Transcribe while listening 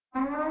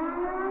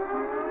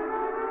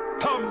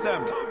Thumb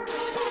them.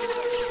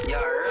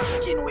 You're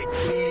rocking with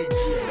DJ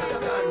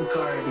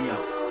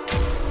VybzKartel.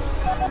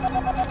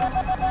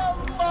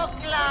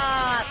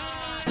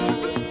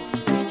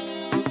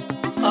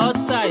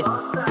 Outside.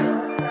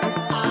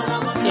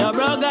 Yo,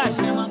 bro, God.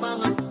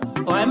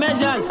 Why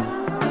measures?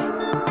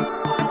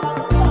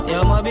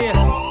 Yo, my beer.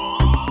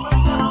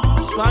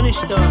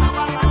 Spanish town.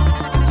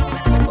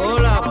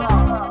 Hold up.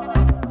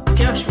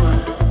 Cash man.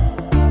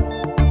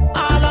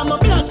 All of my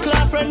blood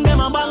clot friend, them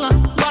a banger.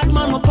 Bad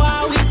man, my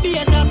power with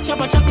beer top.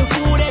 Chopper chocolate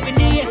food every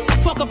day.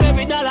 Fuck up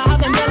every dollar. Have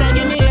them dollar.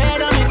 Give me a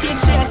head and my kid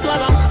share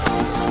swallow.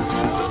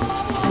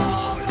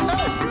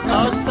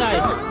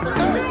 Outside.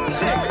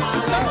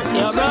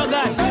 Yo, bro,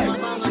 God.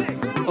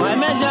 Why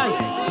measures?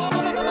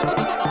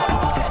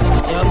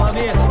 Yo, my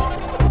beer.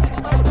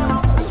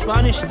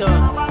 Spanish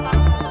town.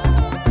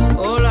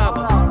 Hold up.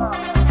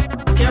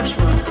 Cash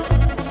man.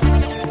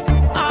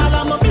 All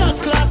of my blood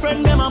clot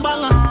friend, them a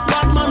banger.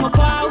 Bad man, my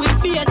power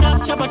with beer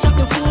top. Chopper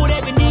chocolate food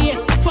every day.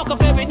 Fuck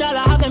up every dollar.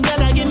 Have them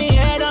dollar. Give me a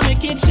head and my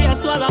kid share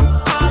swallow.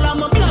 All of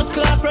my blood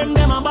clot friend,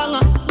 them a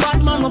banger.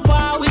 Bad man, my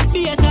power with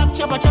beer top.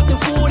 Chopper chocolate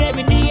food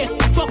every day.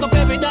 Fuck up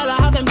every dollar.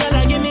 Have them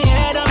dollar. Give me a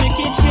head and my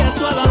kid share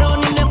swallow.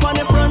 Round in them on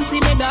the front, see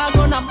me dog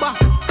on the back.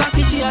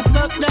 Cocky she a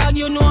suck dog,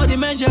 you know the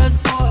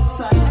measures.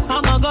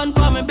 I'm a gun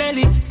for my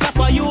belly. Stop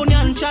a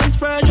union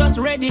transfer, just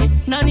ready.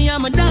 Nanny,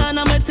 I'm a dan,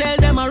 I'ma tell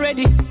them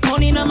already.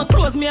 Money in my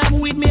clothes, me have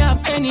weed, me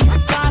have any.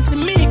 Pass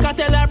me,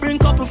 cartel I bring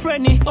couple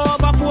friendly.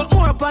 Overport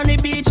more up on the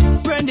beach,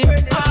 brandy.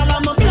 All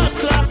of my blood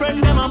clot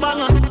friend, them a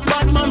banger.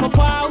 Bad man, my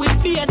power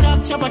with beer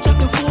top. Chopper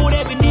chocolate food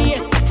every day.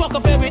 Fuck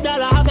up every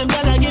dollar, have them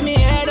dollar. Give me a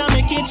head and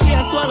my kid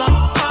share swallow.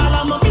 All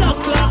of my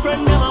blood clot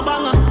friend, them a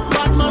banger.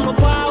 Bad man, my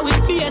power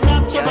with beer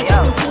top. Chopper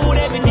chocolate food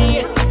every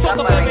day. Fuck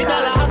up every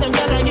dollar, have them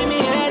dollar. Give me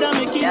a head and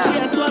my kid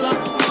share swallow.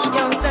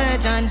 Young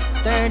surgeon,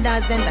 third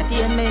as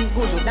entertainment,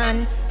 good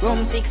done.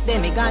 Room 6,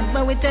 them me got,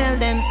 but we tell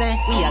them, say,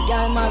 we a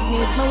gal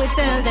magnet, but we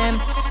tell them,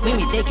 when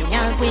me take you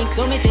gal quick,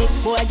 so me take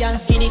boy gal,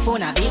 in the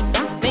phone a bit,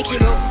 make she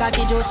broke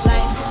cocky just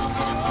like.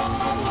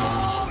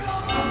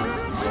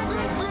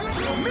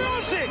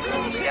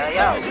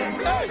 Yo,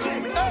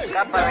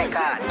 Kappa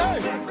record.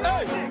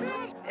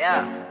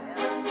 Yeah.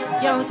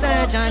 Young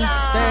surgeon,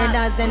 third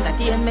as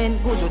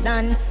entertainment, good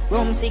done.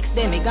 Room 6,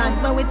 them me got,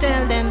 but we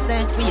tell them,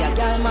 say, we a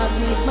gal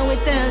magnet, but we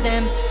tell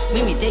them,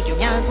 when me take you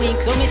gal quick,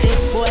 so me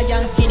take boy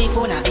gal, in the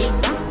phone a bit,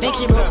 make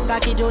she broke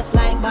cocky just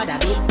like bad a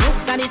bit.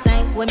 Cause this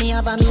night when me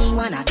have a me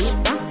one a bit,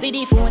 see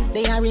the phone,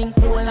 they a ring,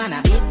 pull on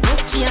a bit.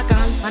 She a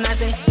call, and I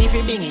say, if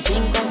you bring it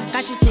in come,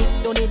 cause she stick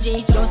to the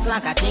G, just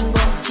like a tingle.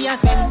 She a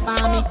spend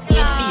for me,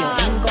 it for your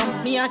income.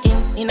 Me a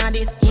king, in a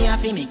this, here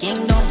for me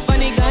kingdom.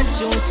 Funny God,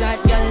 shoot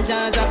shot, girl,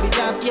 jazz off it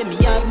up. Yeah, me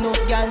have no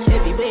girl,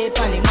 everywhere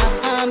on the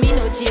map. Me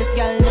no chase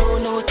girl,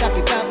 no stop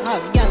it up.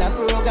 Have girl a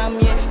program,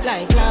 yeah,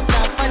 like clap.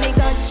 Funny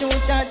God, shoot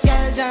shot,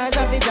 girl, jazz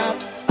off it up.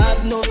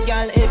 Have no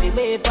girl,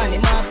 everywhere on the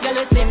map. Girl,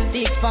 you slim,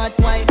 thick, fat,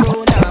 white,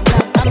 brown, and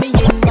black. And me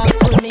inbox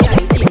full, me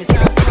ID, me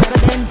snap. So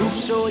then group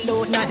show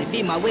load, now the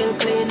beam a well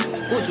clean.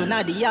 Also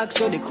now the yak,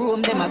 so the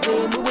chrome them a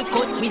clean. We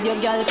cut with your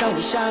girl, cause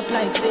we sharp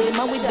like same.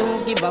 And we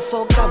don't give a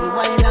fuck, cause we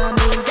wild and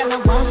mean. Girl, I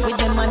walk with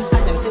them man,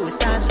 as them say we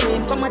start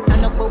scream. Come and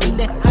turn up with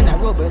them, and I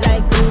rubber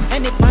like glue.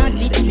 Any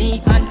party to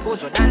me, and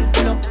also dan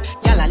pull up.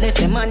 Girl, I left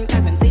the man,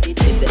 cause them say the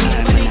She say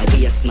I'm on a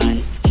waist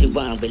man. She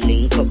want we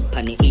link up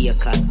on the ear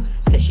cut.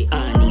 Say she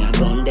on here,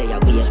 gun there,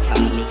 wait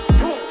for me.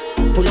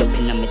 Pull up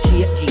in a me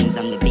straight jeans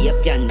and me be a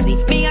pansy.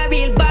 Me a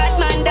real bad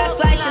man, that's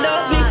why she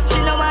love me. She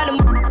know what I'm.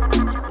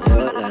 Yo,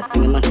 last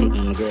thing I'm a take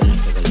my girl.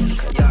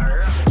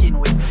 You're rocking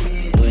with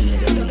DJ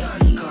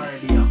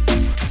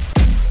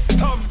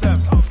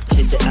VybzKartel.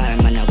 She say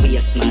I'm on a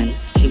waist man.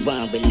 She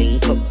want we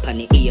link up on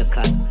the ear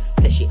cut.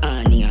 Say she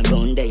on here,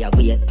 gun there,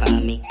 wait for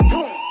me.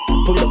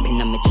 Pull up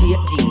in a me straight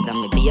jeans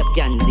and me be a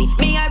pansy.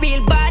 Me a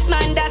real bad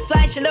man, that's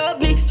why she love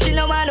me. She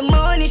no want the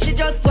money, she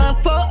just want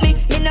fuck me.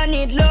 Me no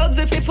need love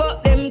if you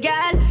fuck them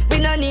gal. We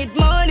no need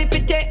money if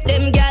you take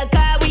them gal.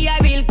 Cause we a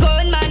real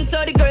con man,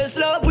 so the girls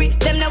love we.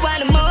 Them no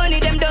want the money,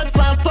 them just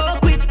want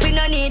fuck with. We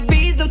no need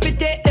reason if you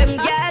take them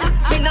gal.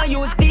 We no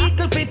use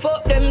vehicle if you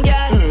fuck them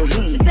gal.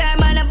 She say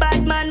I'm on a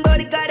bad man, but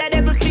the God a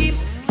devil sleep.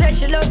 Say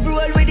she love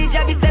roll with the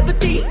Jahvillani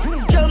 17.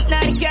 Jump now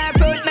the car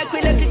front, make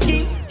we left his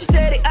king. She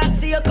say the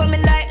oxy you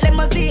coming like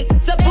limousine.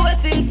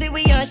 Suppose him see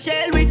we on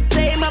shell with.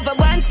 Say him have a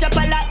one chop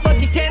a lot but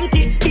he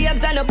tempted.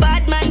 Babes and a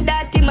bad man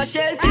that him a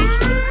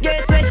shellfish.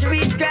 Guess where she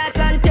reach grass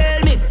and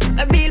tell me.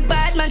 A real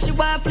bad man she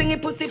want fling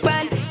it pussy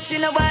pan. She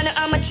no wanna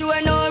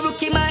amateur no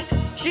rookie man.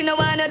 She no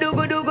wanna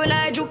do-go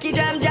na juki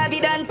jam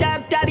Jahvillani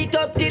tab it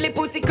up till the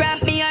pussy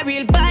cramp. Me a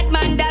real bad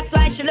man that's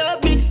why she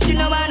love me. She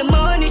no want the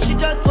money she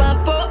just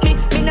want fuck me.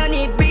 Me no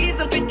need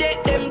reason fi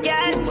take them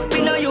gal.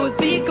 We no use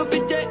vehicle fi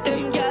take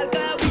them gal.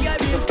 Cause we a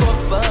real fuck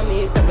for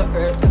me, it a go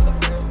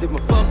hurt. If me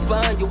fuck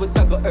for you, it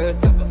a go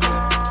hurt.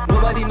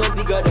 Nobody no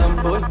bigger than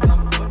bun.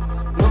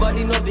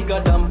 Nobody no bigger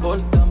than bun.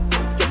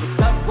 Just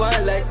stop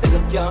one like say you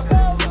can't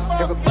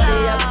hurt. Everybody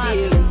have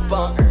feelings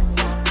for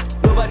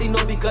hurt. Nobody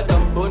no bigger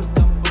than bun.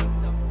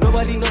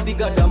 Nobody no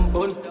bigger than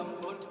bun.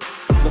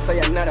 so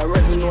you're not a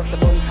red, you know, so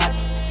don't hot.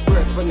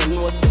 Worse when you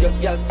know, so your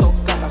girl so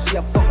cock, and she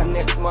a fuck a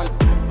next man.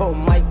 Oh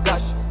my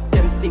gosh,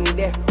 them thing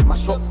there,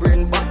 mash up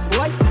brain box,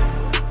 right?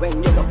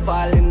 When you go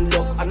fall in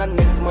love, and the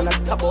next man a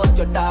tap out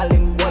your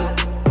darling one.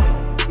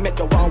 Make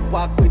you want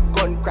walk with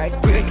gun, cry,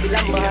 praise till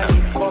a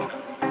morning come.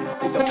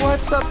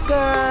 What's up,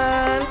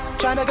 girl?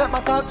 Tryna get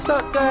my cock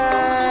sucked,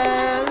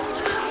 girl.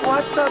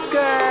 What's up,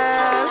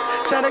 girl?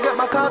 Tryna get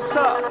my cock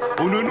sucked.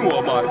 Oh, no,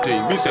 no, my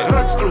thing. Me say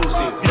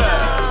exclusive,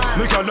 yeah.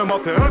 Me call them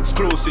off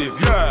exclusive,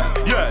 yeah.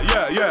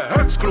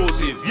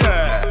 Exclusive,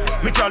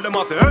 yeah. Me call them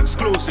off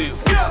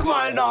exclusive. Yeah,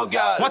 why now,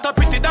 girl? What a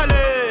pretty dolly.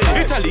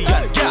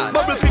 Italian, girl.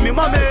 Bubble for me,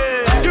 mommy.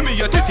 Give me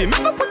your titty, me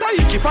put a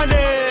hickey on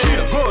it. She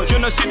good, you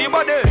know see the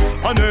body.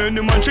 And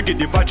any man she get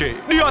the vaggie.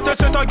 The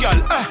hottest set a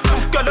girl,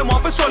 girl them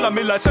off a soul and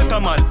me like set a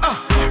man.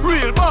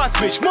 Real boss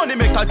bitch, money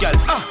make a girl.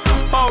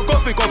 Oh,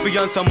 coffee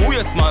and some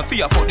waste man.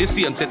 Fear for the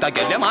same set a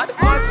girl, them mad.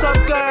 What's up,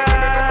 girl?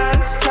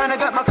 Tryna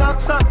get my cock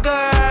sucked,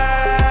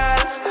 girl.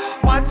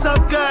 What's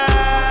up, girl?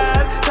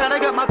 Tryna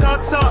get my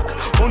cock sucked.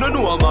 Oh, no,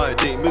 no, my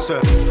thing, me say.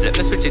 Let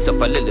me switch it up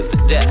a little for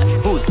that.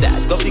 Who's that?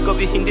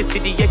 Govy in the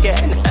city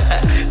again.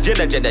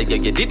 Jenna, yeah,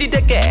 you did it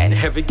again.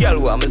 Every girl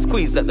want me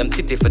squeeze up them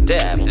titty for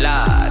them.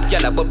 Lord,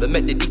 girl a bubble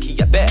make the dicky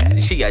a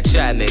bad. She a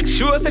try make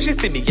sure so she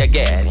see me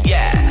again.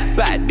 Yeah,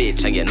 bad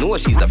bitch, and you know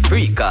she's a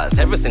freak. Cause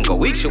every single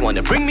week she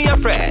wanna bring me a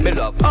friend. Me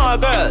love all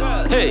girls,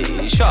 hey,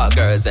 short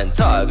girls and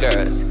tall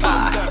girls.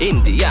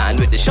 Indian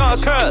with the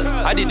short curls.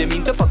 I didn't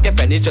mean to fuck your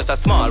friend, it's just a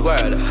small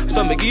world.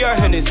 So me give her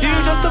Hennessy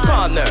just to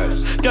calm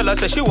nerves. Girl I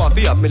say she want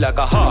to up me like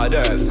a hard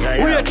earth.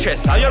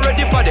 Waitress, are you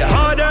ready for the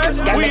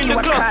harders? We in the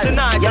club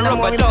tonight, the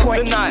rubber dog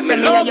tonight. Me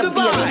love the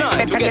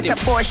vibe. Better get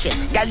a portion.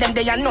 Girl them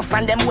they enough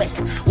and them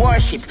wet.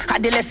 Worship,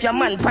 had they left your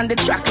man on the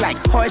track like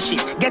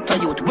horseshit. Get to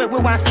youth, where we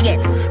want to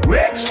get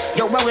rich.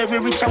 Yo, where we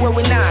rich and where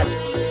we not.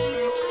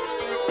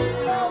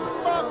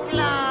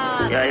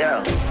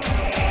 Yeah.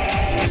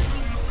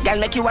 Girl,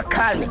 make you a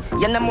call me.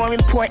 You're no more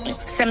important.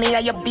 Send me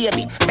a your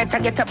baby. Better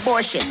get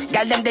abortion.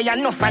 Girl, them they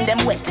enough and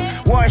them wet.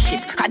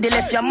 Worship. Had they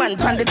left your man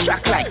on the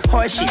track like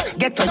horseshit.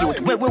 Get to youth,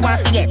 where we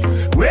want to get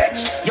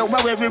rich. Yo,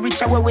 where we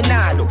rich and where we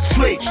not do.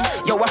 Switch.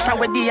 Yo, what from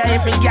where the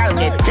every girl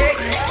get take.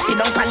 Sit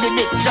down on the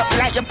dick, jump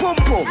like your pum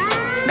pum.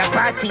 The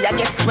party I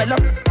get swell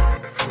up.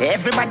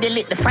 Everybody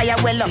lit the fire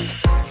well up.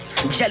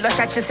 Jello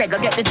shot, she said, go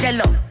get the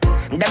jello.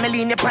 Them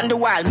lean up on the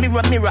wall,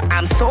 mirror,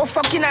 I'm so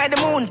fucking high the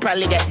moon,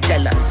 probably get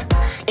jealous.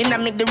 Inna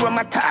make the room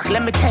attack,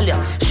 let me tell you.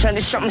 Shiny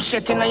something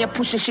shit inna you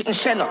push shit and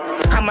shell up.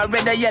 I'm a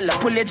red or yellow,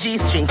 pull your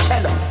G-string,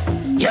 cello.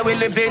 Yeah, we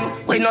living,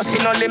 we no see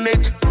no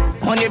limit.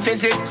 Money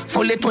visit,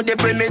 fully to the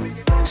brimit.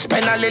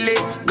 Spend a lily,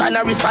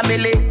 Ghana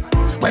family.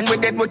 When we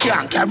dead, we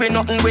can't carry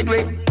nothing with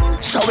we.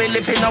 So we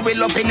living and we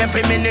loving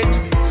every minute.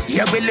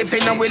 Yeah, we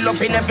living and we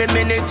loving every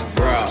minute.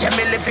 Bro. Yeah,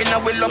 we living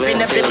and we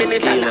loving every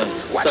minute.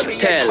 So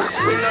tell.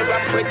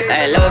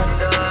 Hey, look.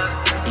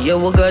 Yeah,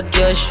 we got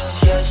cash.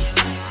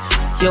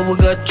 Yeah, we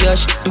got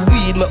cash. The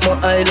weed make my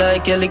eye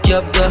like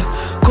helicopter.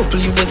 Couple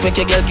US make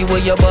your girl give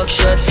away your back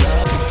shot.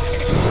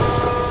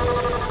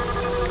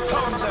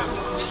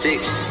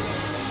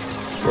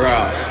 6.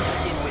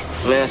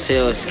 Rough. Man, say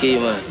your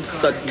schema.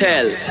 So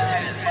tell.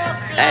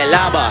 Hey,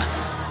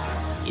 Labas.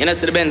 You know,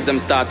 see the Benz them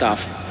start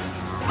off.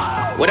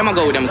 Where them I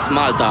go with them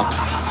small talk?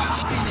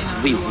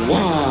 We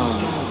won.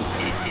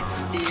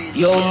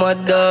 Yo, my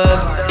dog.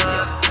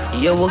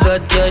 Yeah, we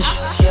got cash.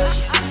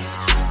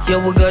 Yeah,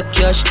 we got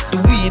cash. The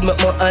weed make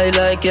my eye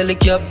like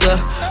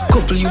helicopter.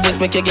 Couple US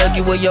make your girl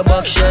give away your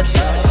back shot.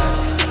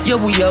 Yeah,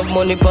 we have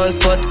money pan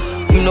spot.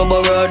 We no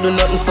borrow, do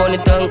nothing funny,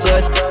 thank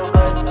God.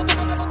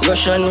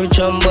 Russian rich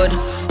and bad.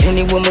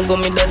 Any woman go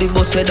me daddy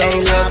boss head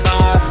down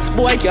boss.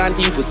 Boy can't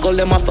thief, we skull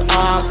them off for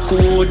ass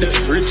code.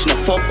 Rich no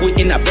fuck with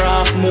in a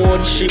brass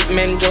mode.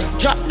 Shipment just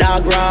drop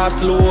that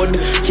grass load.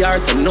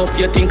 Cars enough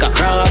you think a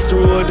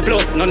crossroad.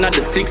 Plus none of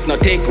the 6 no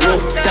take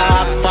rough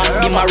talk.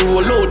 Fat be my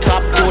roll out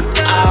top cut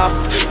off.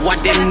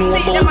 What them know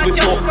about we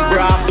fuck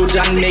brav. Do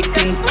John make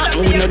things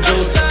happen, we no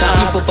just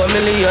stop. Live up a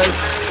million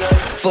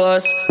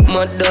fast.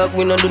 Mad dog,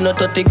 we no do no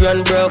 30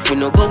 grand bruv. We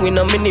no go in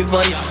a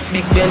minivan.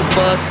 Big Benz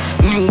boss.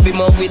 New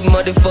Beamer with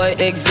modified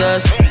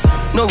exhaust.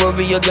 No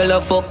worry, your girl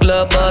a fuck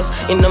la boss.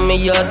 Inna me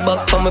yard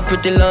back for my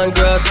pretty land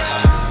grass.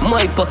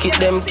 My pocket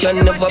them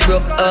can never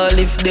broke all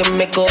if them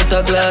make out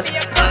a glass.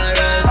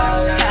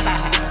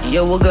 Alright.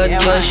 Yeah, we got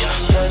cash.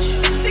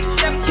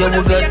 Yeah,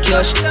 we got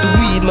cash. The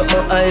weed make my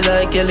eye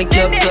like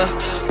helicopter.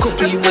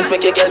 Couple US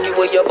make your girl give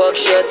away your back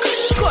shot.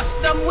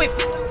 Custom whip,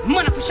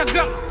 man a push a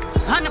gram.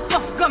 And a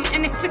puff gum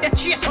and it's the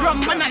chase rum.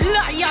 Man a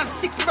loyal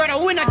 6 brother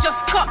winner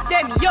just cup.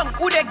 Them young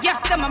who they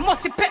gas them a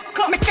musty pet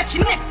cup. Me catch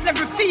you next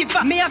level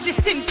fever. Me have the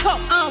same cup.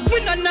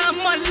 Winner now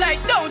man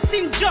like down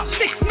syndrome.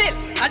 6 mil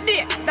a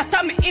day, that's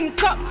how me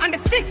income. And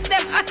the 6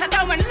 them hotter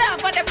down and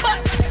laugh at the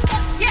butt.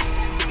 Yeah,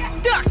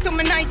 talk to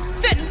me nice.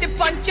 Fend the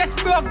punches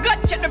bro,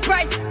 got check the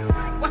price.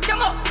 Watch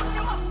 'em up.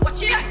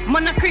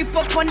 Man, I creep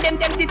up on them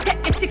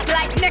detect the 6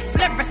 like next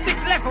level, 6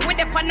 level with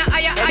the pan a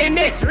higher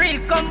I6 real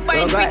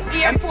combined with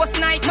Air Force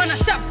Night. Man, a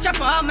top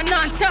chopper, I'm a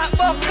non-top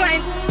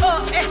Alkaline.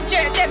 Oh,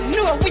 SJ, them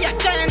know we are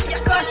giant.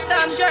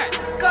 Custom shirt,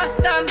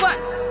 custom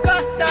pants,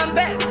 custom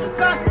belt,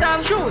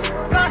 custom shoes,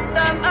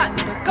 custom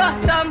hat,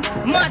 custom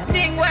mad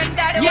thing when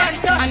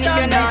Daddy1 touch. And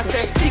if you not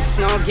say 6,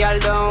 no girl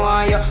don't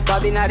want you.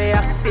 Bobby not the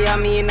Axie, I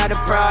mean not the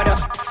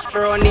Prada.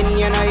 Running,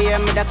 you know, hear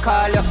me the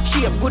call you.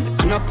 Shape good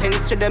and no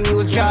pens to them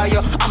use draw you.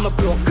 I'm a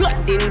pro,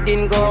 God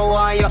didn't go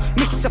on you.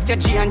 Mix up your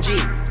G and G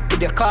with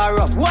the car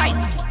up. Why?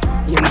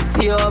 You know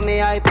see how me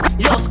hype.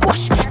 Yo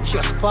squash,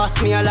 just pass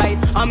me a light.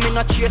 I'm in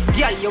a chase,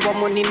 girl, you want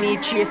money me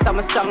chase. I'm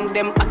a song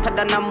them hotter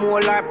than a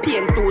molar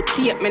pain to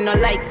tape. Me no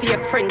like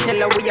fake friend, tell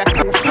her we are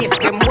two-faced.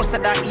 Them most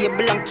of that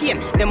able and cane,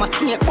 them a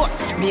snake but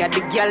me a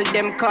the girl,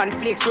 them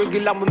cornflakes.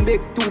 Regular me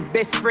make 2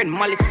 best friend.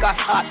 Malice gas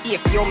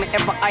heartache, yo me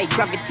ever high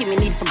gravity. Me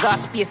need for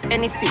gas space,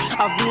 anything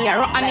of me a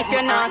run. And if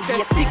you not say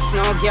 6,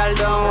 no girl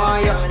don't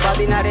want you.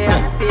 Bobby not the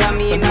Axie, I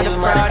mean not the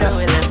Prada.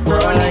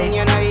 Running,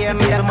 you know hear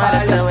me the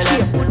call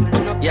you.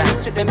 Yeah,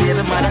 them be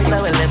the man that's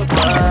how we left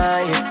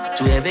boy.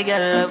 To every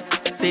girl love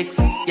 6,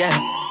 yeah.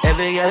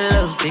 Every girl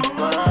love 6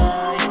 boy.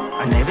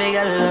 And every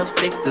girl love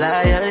 6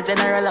 loyal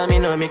general, I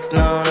mean no mix,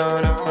 no.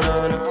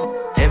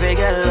 Every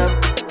girl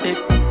love 6,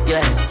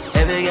 yeah.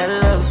 Every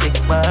girl love 6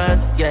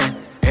 boys, yeah.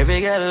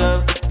 Every girl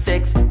love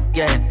 6,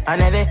 yeah.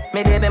 And every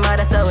me baby man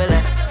that's how we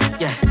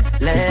left, yeah.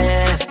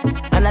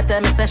 Left. And I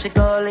tell me say she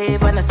go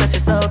leave, and I say she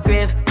so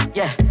grave,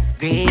 yeah.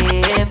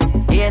 Grieve.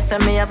 Yes,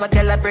 and me have a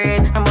girl a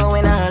brain, I'm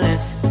going all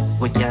left.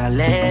 We can't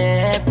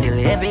left till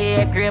every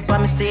year grip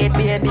on me seat,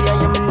 baby,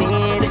 you me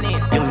need.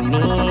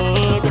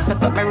 If I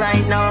cut me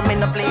right now, I'm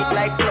in a plate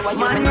like flower, you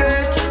man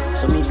rich,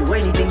 so me do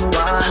anything you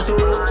want to.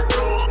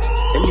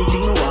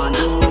 Anything you want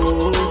to.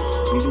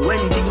 Me do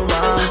anything you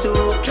want to.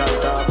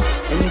 Drop top,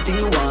 anything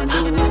you want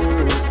to.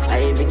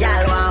 Every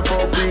girl want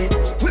fuck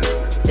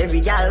with. Every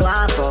girl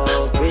want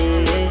fuck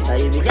with.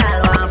 Every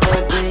girl want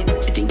fuck with.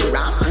 You think you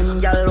wrong,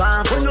 girl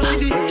want fuck with. When you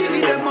see the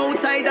TV them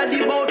outside of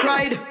the boat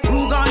ride.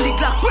 The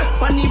clock,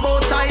 on the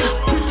both sides.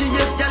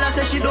 Prettiest girl, I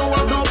say she don't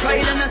have no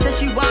pride. And I say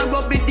she want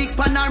rub the dick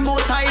on her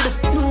both side.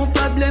 No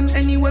problem,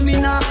 anyway, me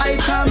nah hide.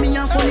 Cause me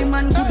a funny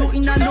man could do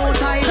in a no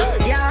tide.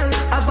 Girl,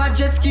 have a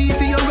jet ski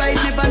for your ride.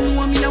 Never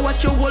know me, I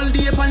watch your whole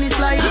day on the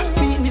slide.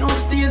 Meet me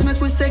upstairs, make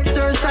we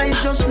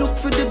exercise. Just look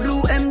for the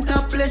blue M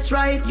topless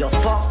ride. Yo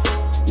fuck,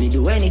 me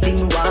do anything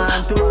you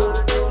want to.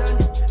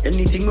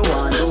 Anything you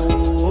want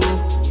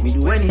to. Me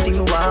do anything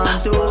you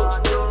want to.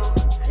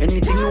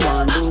 Anything you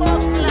want to.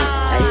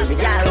 Every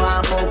girl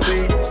want fuck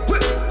with.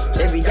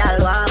 Every girl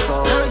want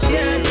fuck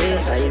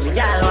with. Every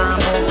girl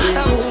want fuck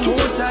with.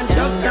 Tools and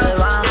jobs and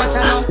watch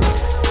out.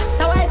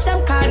 So why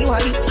some call you a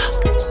bitch?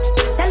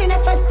 Selling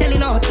it for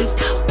selling out it.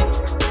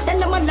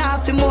 Send them a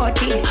laugh for more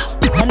tea.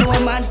 I know a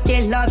man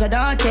still love her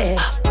daughter.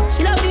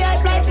 She love the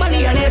high life,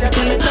 money and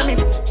everything. So me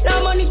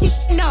no money, she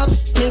no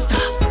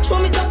business. Show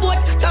me support,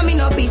 come in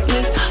no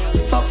business.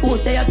 Fuck who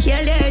say you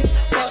careless.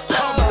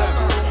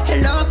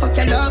 Hello, fuck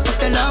your love,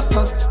 fuck your love,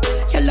 fuck.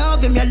 You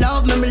love him, you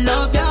love me, me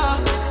love ya.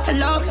 You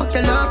love, fuck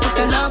your love, fuck.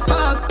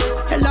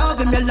 You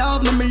love him, you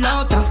love me, me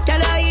love ya.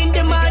 Girl, I in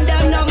demand,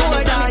 them no more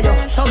than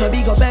you. So me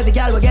big up every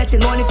girl, we getting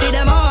money for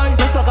them all. You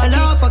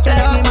love, fuck your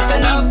love, fuck.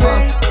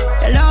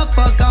 You love,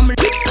 fuck, I'm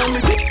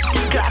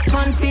Glass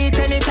 1 feet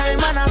anytime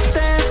when I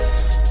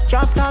step.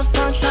 Drop top,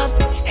 sun shop.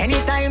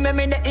 Anytime I'm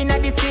in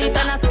the street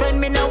and I spend,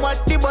 me know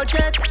what the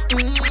budget.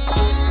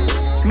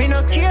 Me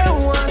no care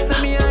who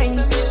wants me high.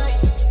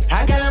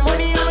 I got the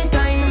money on my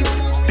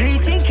time.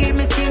 Bleaching keep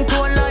me skin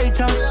tone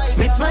lighter.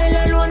 Me smile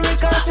alone we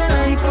can't say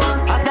life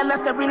on. I got a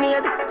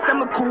serenade.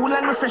 Some cool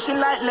and refreshing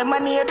like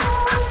lemonade.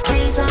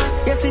 Treason,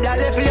 you see that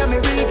level you me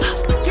reach.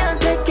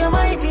 Can't take your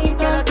my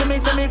visa. Girl to me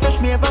say me fresh,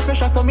 me ever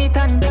fresher so me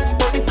tan.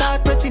 But they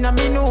start pressing on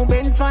me new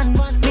Benz van.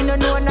 Me no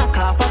know knock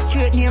off a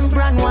straight name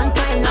brand. One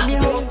time on me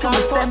house come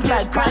step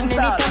like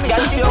cancer.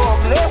 Girl if you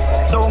ugly,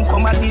 don't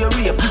come a day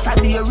rave. This a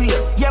day rave.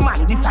 Yeah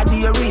man, this a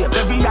day rave.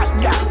 Every that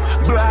girl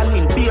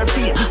brawling bare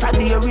face. This a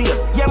day rave.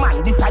 Yeah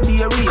man, this a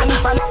day rave. And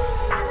if I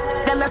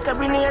girl a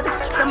serenade,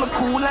 some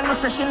cool and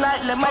refreshing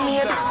like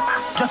lemonade.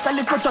 Just a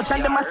little touch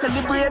and them a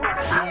celebrate.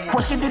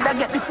 Push it did I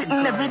get this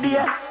sitting every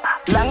day.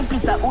 Long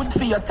piece of wood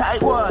for your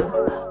tight wall.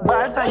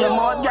 Bars that your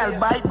mouth, girl,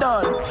 bite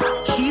down.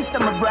 She say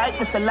me bright,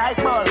 me say light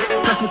bulb.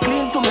 Plus me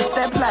clean to me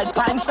step like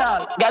pine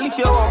salt. Girl, if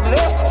you're ugly,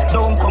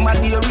 don't come a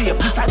day rave.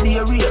 This a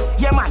day rave.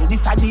 Yeah man,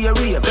 this a day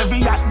rave.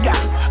 Every hot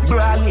girl,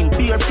 brawling,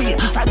 bare face.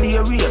 This a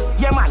day rave.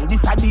 Yeah man,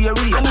 this a day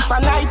rave. And if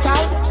a night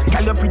time,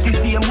 girl, you pretty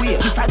same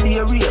way. This a day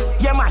rave.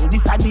 Yeah man,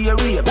 this a day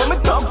rave. When me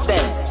talks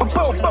them, we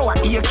power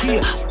ear key.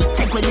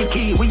 Take with the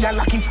key, we are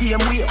lucky same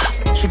way.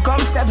 She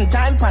comes 7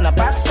 times on a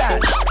back shot.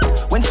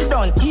 When she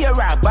done hear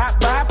her back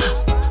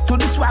to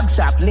the swag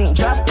shop, link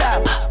drop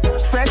top.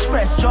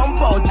 Fresh,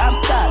 jump out,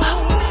 upstart.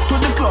 To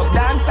the club,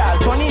 dance all,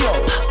 turn it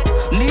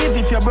up. Leave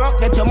if you're broke,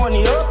 get your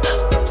money up.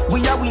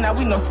 We are winner,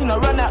 we no see no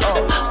runner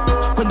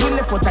up. When we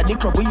left out at the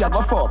club, we a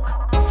go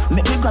fuck.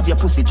 Make me grab your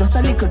pussy just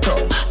a little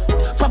touch.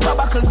 Papa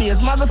buckle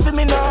beers, mother for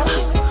me now.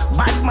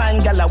 Bad man,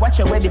 gala, watch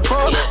you ready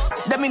for.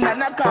 Them in a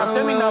knock off,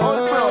 them in a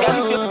old bro. Girl,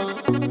 if you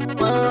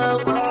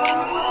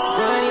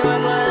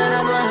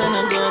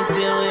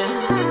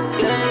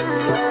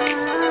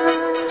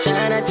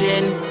China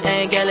Chin,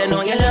 hey girl, I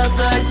know you look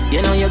good.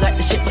 You know you got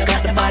the shit, but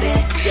got the body.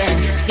 Yeah,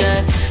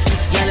 yeah.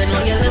 Girl, I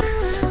know you look.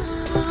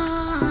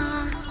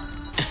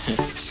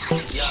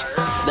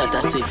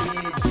 Data 6.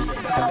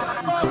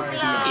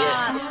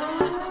 Yeah.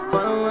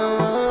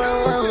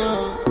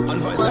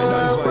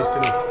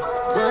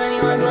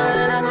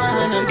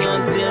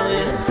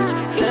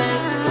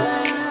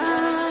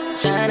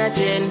 China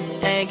Chin,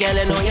 hey girl,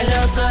 I know you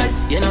look good.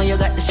 You know you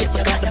got the shit,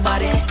 but got the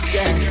body.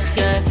 Yeah,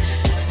 yeah.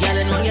 Girl,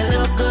 I know you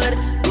look good.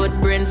 Good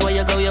brains, where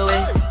you go your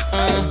way.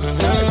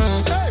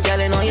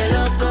 Girl, I know you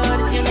look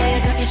good. You know you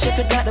got your shit,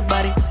 but got the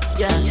body.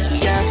 Yeah,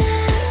 yeah.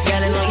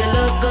 Girl, I know you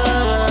look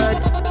good.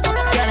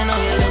 Girl, I know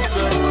you look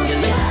good. You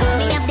look good.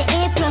 Me have the A+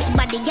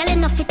 body, girl,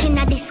 enough fit in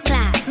this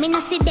class. Me no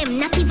see them,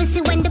 not even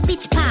see when the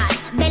bitch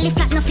pass. Belly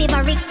flat, no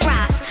favorite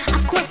grass.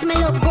 Of course, me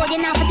look good, you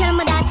know, for tell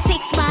me that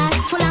 6 bars.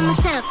 Full of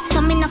myself,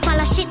 so me no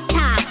follow shit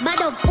talk.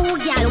 Bad up, ooh,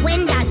 girl,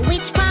 when that,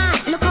 which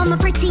part? Look how me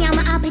pretty, I'm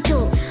happy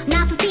too.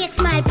 Now for fake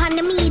smile, pan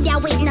the media,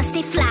 witness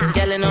the flag.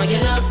 Girl, I know you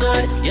look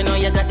good. You know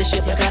you got the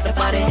shit, you got the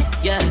body.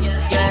 Yeah,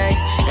 yeah.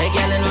 Hey,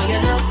 girl, I know you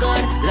look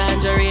good.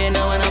 Lingerie,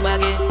 no one no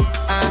baggy.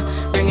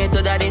 Bring it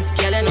to daddy.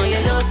 Girl, I know you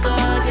look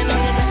good. You know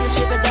you got the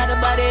shit, you got the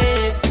body.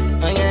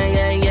 Yeah,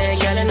 yeah, yeah.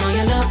 Girl, I know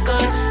you look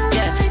good.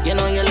 Yeah, you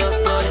know you look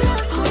good.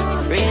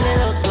 Really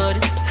look good.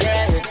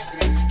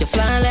 Yeah, you're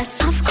flawless.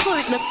 Of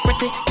course. Look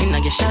pretty in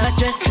your short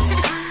dress.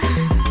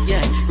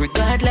 Yeah,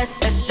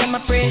 regardless if them a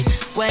pray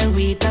when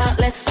we talk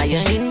less. I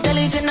am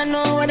intelligent, I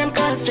know what them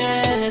call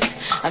stress.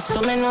 I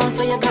saw me know,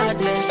 so you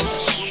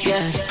godless.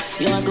 Yeah,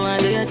 you want go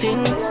and do your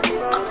thing. 1,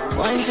 2,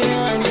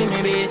 1, 2,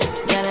 maybe.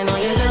 Girl, I know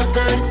you look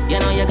good. You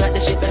know you got the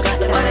shit, you got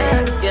the body.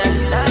 Yeah,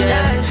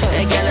 yeah.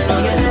 Hey, girl, I know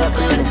you look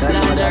good.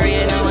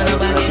 Lingerie, no one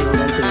about it.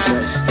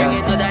 Bring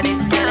it to daddy.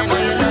 Girl, I know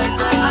you look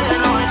good. You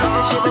know you got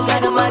the shit, you got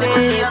the body.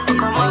 Yeah,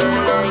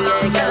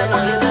 yeah, girl, I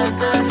know you look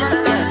good.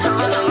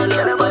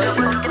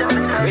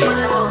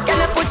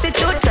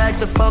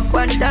 To fuck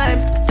one time,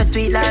 so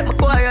sweet like my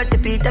chorus,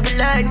 repeat every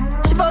line.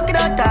 She fucking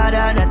out hard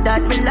and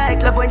that me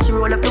like. Love when she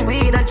roll up the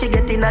weed and she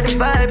get in at the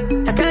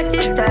vibe. I catch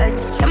it tight,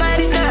 am I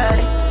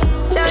design?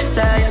 Just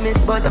fly, I miss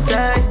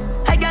butterfly.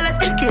 I got a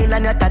skin kill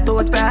and your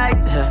tattoos bright.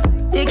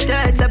 Dick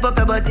time, step up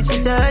her body, she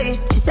say.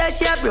 She said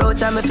she a bro,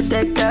 time if it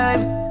take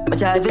time. But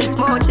driving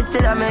smooth, she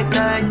still a make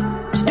nice.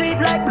 She do it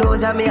like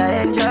blues and me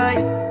I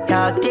enjoy.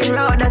 Talking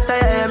road, that's why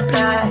I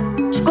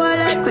employ. She go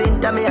like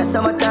winter, me a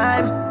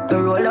summertime. The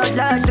roll out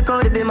large, look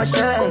how they be my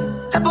shine.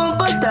 I bump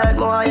on tight,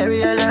 more I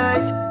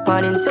realize.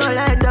 Morning so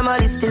light, I'm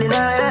all still in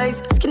her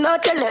eyes. Skin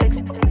out your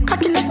legs,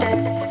 cock in the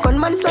head.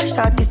 Gunman slash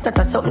artist, that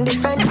a something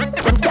different.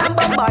 Them can't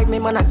bombard me,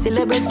 man, a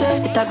celebrity.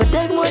 It a go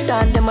take more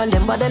than them and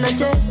them bad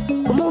energy.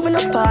 We're moving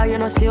up far, you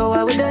know, see how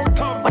I with it.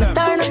 When I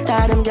star in a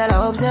star, them girl,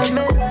 I observe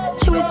me.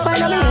 She whisper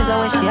in my ears, and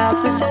when she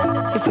asks me,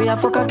 say, if we a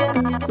fuck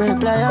again, me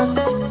reply and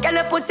say, girl,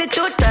 your pussy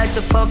too tight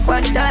to fuck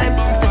one time.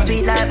 So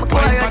sweet like my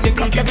chorus,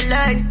 repeat every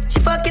line. She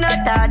fucking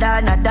out hard,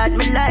 and that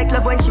me like.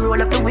 Love when she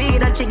roll up the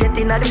weed, and she get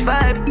in at the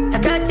vibe. I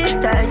got this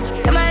tight,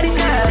 am I the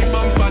type?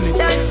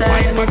 Just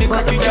like Miss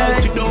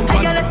Butterfly.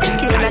 I got a skin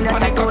kill, and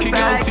that goes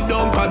right. Sit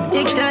down,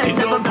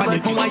 pan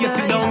it, for why you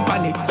sit down,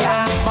 pan it.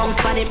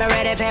 Bounce pan it, me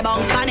ready for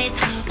bounce pan it.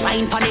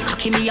 Wine pan it,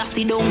 cocky me, I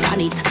sit down pan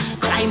it.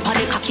 Climb pan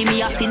it, cocky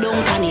me, I sit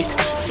down pan it.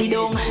 Sit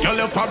down. Girl,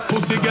 your fat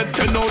pussy get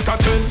 10 out of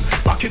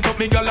 10. Back it up,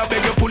 me girl, I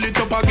beg you pull it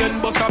up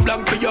again. Bust a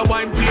blank for your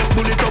wine, please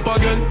pull it up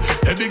again.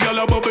 Every girl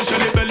a bubble,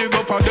 shelly belly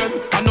go for them.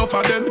 Enough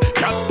of them.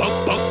 Girl,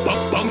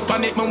 bounce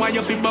pan it, man, why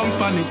you fi bounce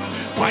pan it?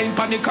 Wine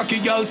pan it, cocky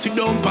girl, sit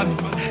down pan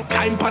it.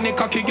 Climb pan it,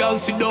 cocky girl,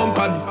 sit down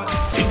pan it.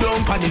 Sit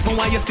down pan it, man,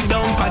 why you sit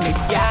down pan it?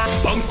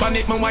 Yeah. Bounce pan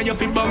it, man, why you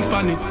fi bounce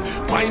pan it?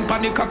 Wine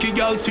pan it, cocky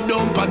girl, sit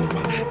down pan it.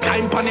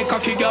 Climb pan it,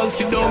 cocky girl,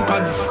 sit down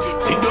pan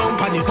it. Sit down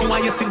pan it, man, why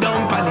you sit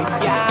down pan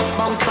it? Yeah.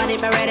 Bounce pan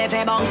it, me ready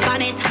for bounce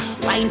pan it.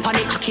 Wine pan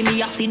it, cocky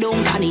me, I sit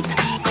down pan it.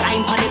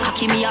 Climb pan it,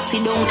 cocky me, I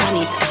sit down pan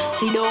it.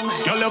 Sit down.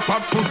 Girl, your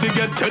fat pussy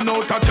get 10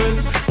 out of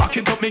 10. Back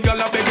it up, me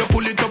girl, I beg you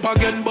pull it up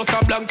again. Bust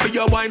a blank for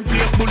your wine,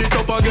 please pull it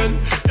up again.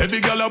 Every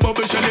girl a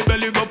bubble, shelly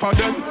belly go for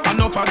them.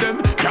 Enough of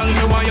them. Girl,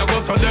 me why you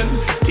go so then.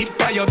 Tip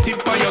by your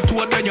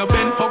toe, then you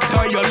bend. Fuck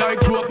tie you like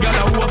rope. Girl,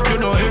 I hope you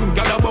know him.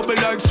 Girl, a bubble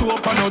like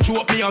soap, and no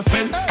choke me a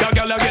spend.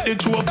 Girl, I get the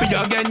trophy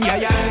again,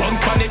 yeah. Bounce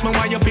pan it, me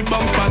why you fi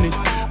bounce pan it?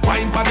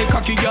 Wine pan it,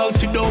 cocky girl,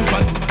 sit down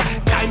pan it.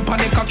 Climb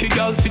pan it, cocky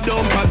girl, sit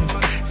down pan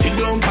it. Sit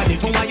down pan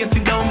it, me why you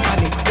sit down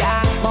pan it?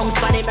 Yeah. Bounce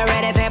pan it, me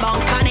ready for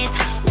bounce pan it.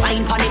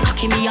 Wine pan it,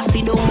 cocky me, I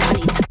sit down pan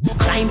it.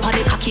 Climb pan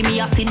it, cocky me,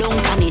 I sit down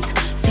pan it.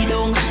 Sit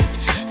down,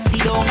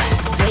 sit down.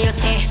 Where you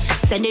say?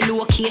 Send the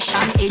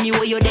location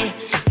anywhere you there.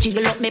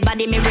 Jiggle up me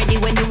body, me ready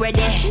when you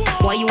ready.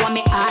 Why you want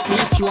me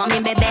heartbeat, you want me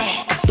baby.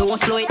 Don't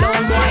slow it down,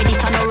 boy, this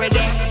a no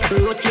reggae.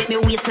 Rotate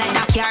me waist like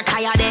that car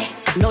tire there.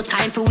 No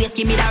time for waste,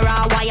 give me the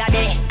raw wire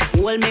there.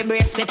 Hold me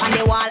breast, me on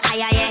the wall,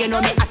 aye. You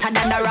know me hotter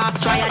than the raw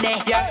strider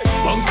there. Yeah,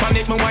 bounce pan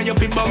it, me want you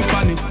fi bounce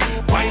pan it.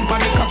 Wine pan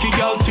it, cocky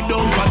girl, sit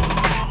down pan it.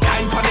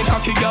 Time pan it,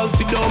 cocky girl,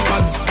 sit down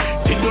pan it.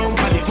 Sit down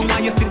pan it, me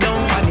want you sit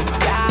down pan it.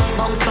 Yeah,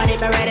 bounce pan it,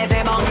 me ready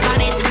for bounce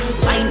pan it.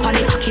 Wine pan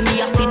it, cocky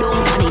me a sit down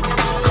pan it.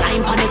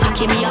 Climb pan it,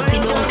 cocky me a sit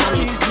down pan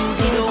it.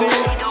 Sit down.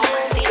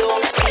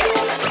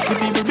 See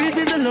people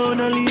business alone,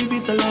 I leave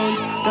it alone.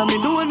 Got me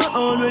doing my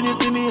own when you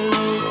see me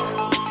alone.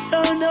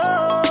 Oh no.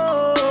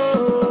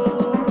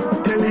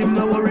 Tell him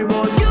no worry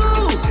about you.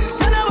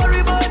 Tell him worry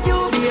about you,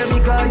 baby,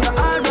 cause you're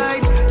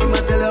alright. He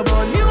must tell her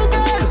about new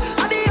girl.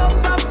 I the up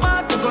top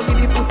pass, so go give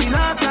the pussy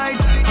last night.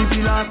 Kiss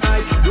you last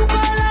night. You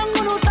call and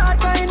gonna start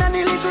crying and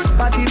the little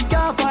spot him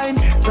can't find.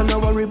 So no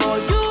worry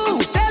about you.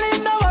 Tell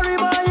him no worry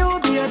about you,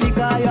 baby,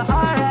 cause you're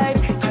alright.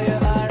 Cause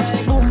you're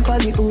alright. Boom,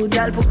 panic, good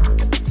girl, boom.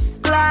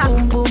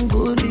 Boom, boom,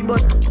 good,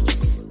 but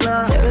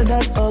tell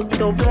that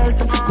fucked up girl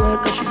so fuck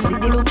work, cause she see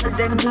the look as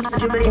them good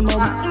dribble him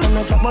up. And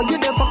I chop but you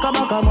the fuck a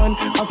back a man.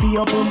 I feel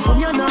your pum pum,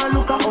 you nah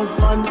look a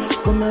husband.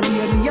 Come here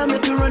baby, I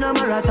make you run a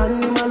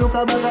marathon. You ma look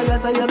a back a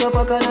guess I you go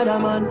fuck another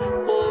man.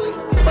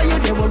 But you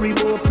never worry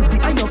about pretty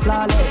and you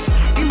flawless.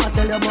 He ma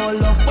tell you about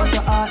love but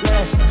you're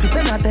heartless. She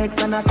send a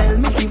text and I tell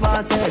me she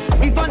was it.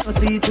 If I don't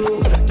see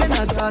you, then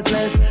I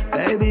crossless.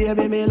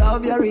 Baby, me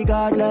love you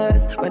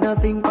regardless. When I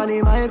sing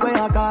funny mic where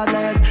you're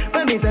cardless.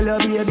 When me tell you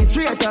baby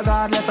straight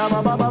regardless. I'm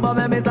a baba,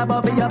 me miss a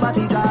buffy your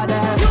body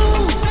jardin.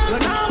 You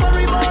not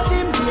worry about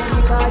him,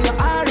 baby, cause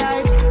you're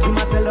alright. He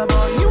ma tell you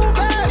about you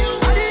girl.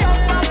 And the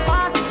up and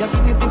pass. You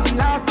give me pussy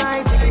last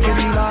night. Give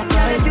me last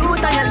night. You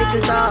and your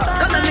little soul.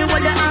 Come at me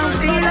with the arm,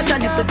 feel like a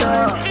nipple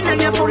dog. Inna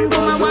your pum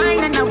pum a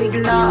wine and a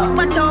wiggle up.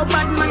 Watch out,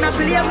 bad man, I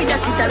play with your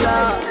guitar.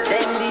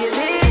 Then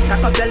baby,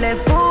 cock up your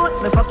left foot,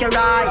 me fuck your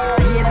right.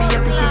 Baby,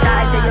 your pussy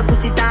tight, tell your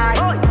pussy tight.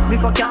 Me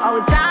fuck your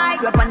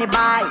outside, rap on the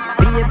bike.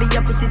 Baby,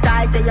 your pussy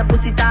tight, tell your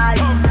pussy tight.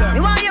 Me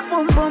want your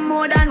pum pum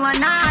more than one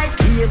night.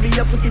 Baby,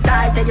 your pussy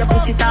tight, tell your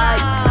pussy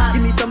tight.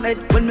 Give me some head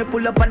when me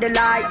pull up on the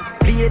light.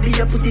 Baby,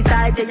 your pussy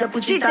tight, tell your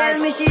pussy tight. She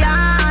tell me she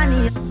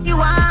honey, you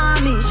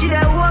want me. She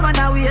the woman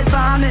that wait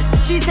for me.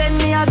 She send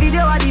me a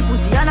video of the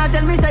pussy and I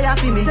tell me say you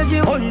feel me. Say she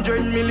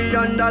 $100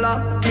 million,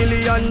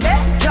 million.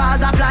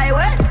 Jaws a fly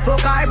away, fuck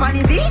her on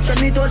the beach. When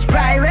me touch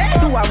private,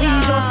 do a we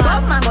just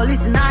come and go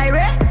listen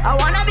irate. I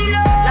wanna be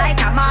low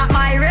like a Mark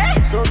Myrie.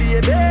 So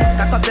baby,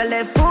 cock up your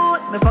left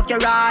foot, me fuck your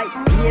right.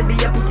 Baby,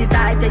 your pussy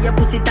tight, tell your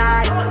pussy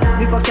tight.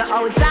 Me fuck your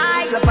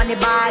outside, rap on the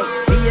bike.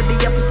 Baby,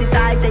 your pussy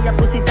tight, tell your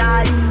pussy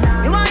tight.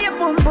 Me want your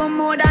pum pum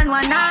more than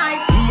one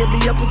night.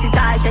 Baby, your pussy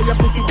tight, tell your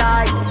pussy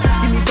tight.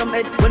 Give me some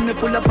head when me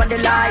pull up on the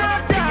light.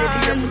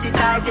 Baby, your pussy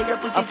tight, tell your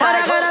pussy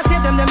tight. I gotta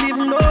save them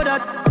even know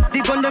that. The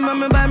gun them and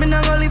me buy me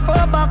now only for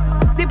back.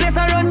 The place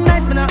I run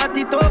nice, me now at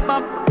the top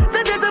back.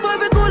 Say there's a boy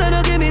fi cool and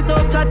no give me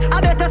tough chat. I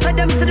better say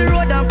them see the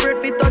road and afraid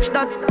fi touch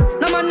that.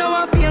 No man now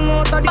I feel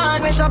out of the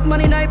band. Me shop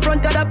money in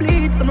front of the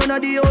bleed. Some run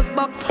of the house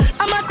back.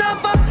 I'm a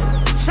tough up.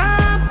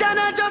 Sharp than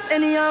I just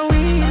any and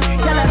weed.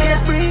 Y'all I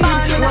get breathe.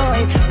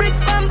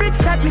 Bricks from bricks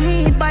that me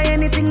need. Buy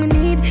anything me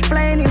need.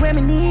 Fly anywhere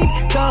me need.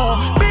 Go.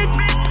 Bricks,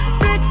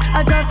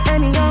 I just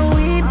any and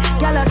weed.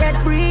 Y'all I get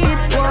breathe.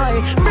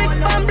 Boy. Bricks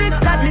from bricks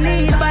that me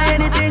need. Buy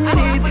anything me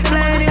need.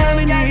 Fly anywhere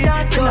me need.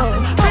 Go.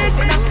 Bricks,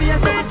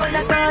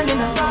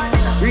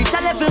 reach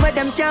a level where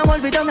them can't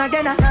hold me down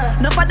again.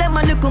 Enough of them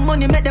a look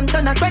money make them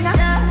turn a quenga.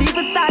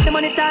 People start the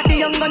money talk the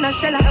young gonna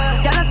shella.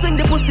 Y'all swing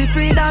the pussy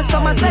free dance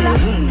from a cellar.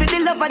 For the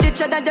love of the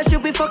cheddar just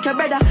should be fuck your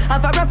brother.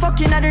 Have her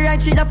fucking at the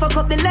right she da fuck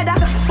up the leather.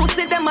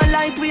 Pussy them a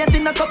light we ain't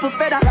in a couple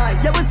feather.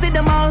 Yeah we see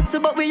them a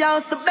hustle but we a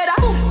hustle better.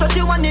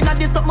 31 in a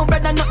this up my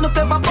brother not no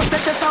clever. Bust the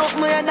chest out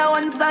my head on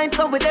one side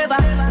so we never.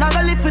 Now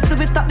go live we see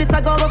we stop this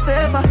I go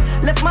forever.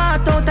 Left my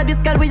heart out of this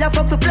girl we a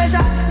fuck for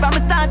pleasure. From the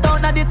start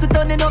out of this we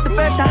turning up the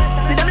pressure.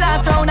 See them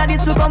last round of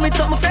this we come with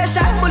something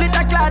fresher. Bullet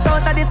a clot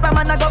out of this a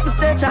man a go for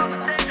stretcher.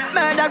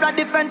 Murderer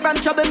different from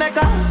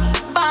troublemaker.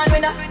 Born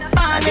winner,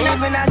 born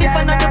winner. If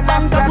another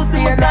bangs a pussy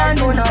me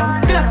gone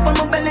winner. Black on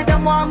my belly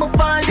them want me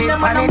fall.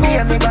 Them man a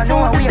move to the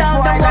food the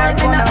dog them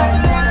want winner.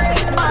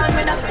 Born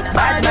winner,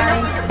 bad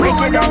mind.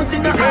 Wicked out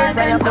in the heart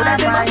and coulda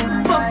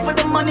find. Fuck for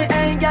the money,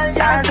 hey girl.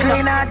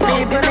 Alkaline at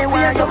people they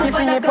want to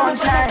see me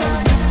punchline.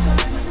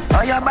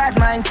 Oh your bad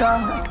mind so.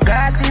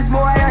 Glasses boy,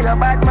 oh your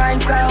bad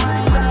mind so.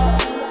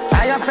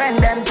 Are your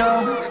friend them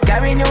too?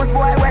 Carry news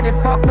boy, where the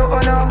fuck do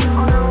you know?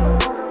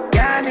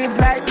 Can't live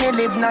like me,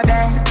 live no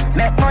day.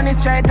 Make money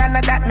straight and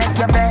that make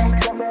you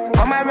vex.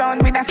 Come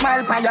around with a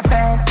smile on your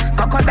face.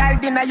 Crocodile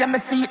dinner, you me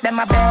see them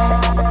a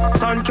bed.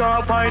 Son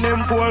can't find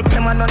him for.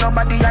 Them a no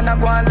nobody and a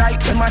go on like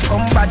them a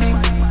somebody.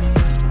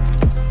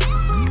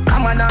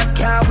 Come on us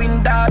can't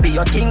win derby,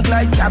 you think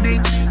like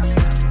cabbage.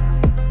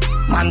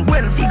 Man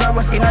well figure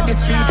us in the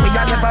street, we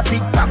a never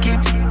pickpocket.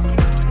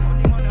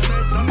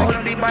 All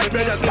the bad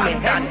niggas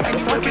come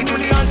dance. Looking to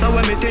the answer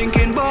when me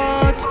thinking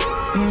but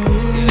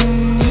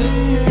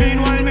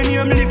meanwhile me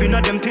name live life in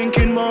a them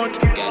thinking mode.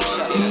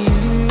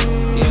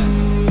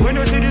 When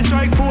you see the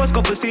strike force,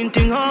 couple scene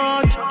thing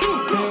hard.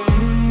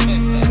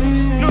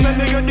 No make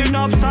me get the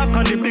knapsack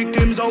and the big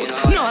teams out.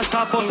 No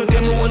stop us to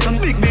tell me want some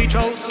big beach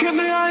house. Keep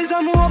me eyes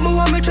on me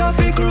want me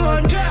traffic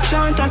road.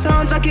 Shanta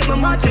sounds I keep my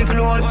matic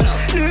load.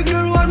 Dig the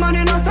road man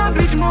in a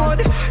savage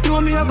mode.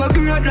 Know me I go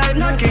great like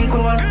Nat King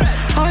Cole.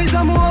 Eyes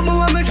on me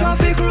want me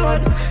traffic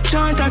road.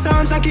 Shanta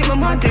sounds I keep my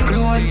matic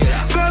load.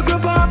 Girl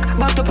park,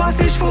 back to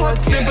passage foot.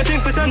 Simple thing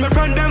for send my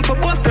friend them for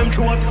bust them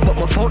throat. But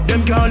my fuck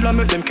them girl and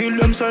make them kill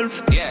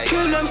themselves.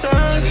 Kill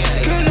themselves,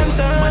 kill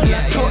themselves.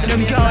 Fuck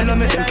them girl and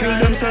make them kill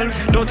themselves.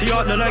 Don't you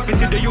not like to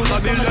see the youth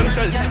build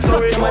themselves.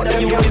 Sorry for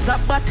them you is a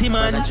batty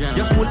man.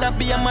 You full of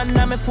be a man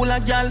and me full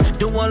of gal.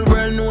 The whole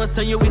world knows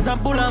so you is a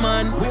bulla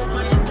man.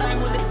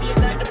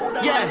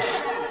 Yeah.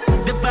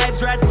 The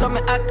vibes right, so me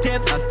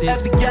active.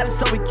 Every girl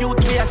so we cute,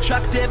 we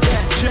attractive.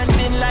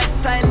 Trending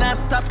lifestyle, now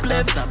stop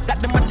live. Got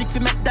the matic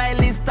for me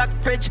dialing stock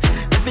fridge.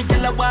 Every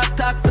girl I walk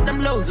talk, so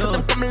them low, so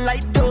them coming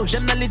like doge.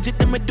 Them not legit,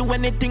 them do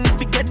anything if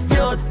you get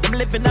views. Them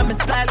living on my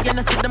style, you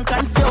know see them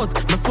confused.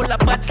 Me full of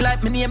batch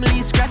like me name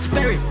Lee Scratch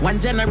Berry. One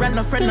general,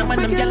 no friend, no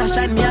man, them girl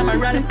shine me. I'm a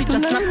rally picture,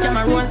 snap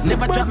camera roll.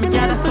 Never trust me,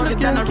 girl, I saw it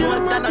down a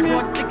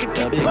road, click,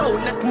 bow.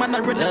 Left man, I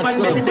really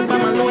find me, the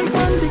bomb alone.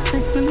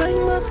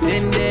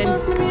 Then yeah.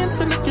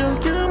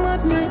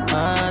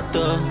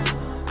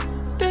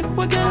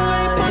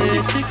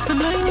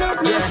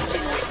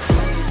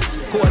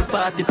 Cold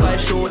 45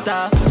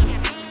 shooter.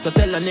 So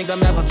tell a nigga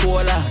me have a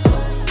cola.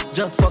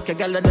 Just fuck your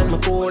girl and then me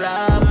cool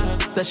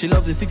off. Say she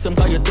loves the 6, I'm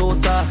call you toe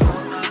soft.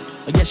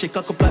 I guess she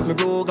cock up like me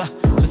Ruger.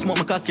 She smoke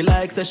my cocky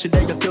like say she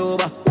there your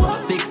Cuba.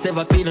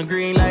 6'7" clean and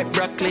green like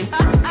broccoli.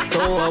 So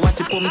I watch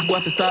you pull this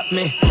boy to stop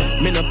me.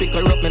 Me no pick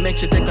her up, me make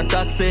she take a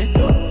taxi.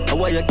 I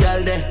want your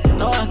girl there,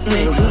 no ask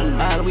me.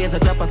 Always a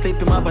drop asleep,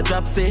 him have a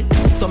drop say.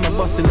 So me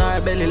bustin'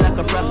 her belly like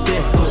a proxy.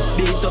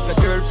 Beat up your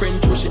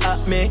girlfriend, true she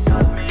at me.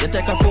 You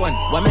take her phone,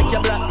 why make you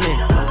block me?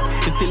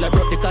 She still a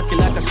broke the cocky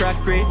like a crack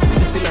crate.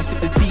 She still a sip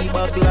the tea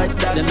bag like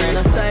that. The man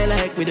a style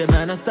like we, the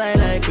man a style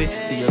like we.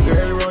 See your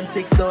girl run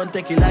 6, don't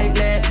take it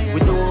lightly. We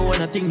do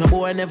wanna think no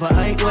boy never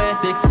hide way.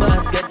 6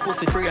 bars get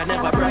pussy free, I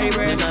never bribe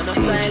her. The man a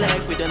style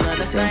like we, the man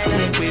a style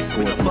like we.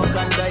 We the fuck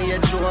under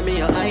your show me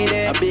a hide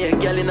it. I be a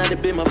girl in the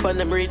beam, I find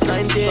them reach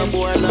 90. Some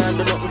boy land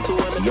do nothing so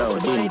I'm yo,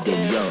 ding,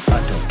 yo,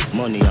 fatter.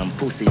 Money and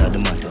pussy are the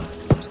matter.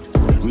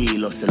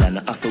 Real hustle and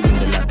I have to win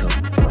the lotto.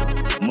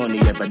 Money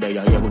ever there,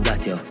 yeah, we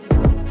got you.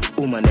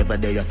 Woman never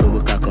there, you feel we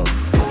cock up.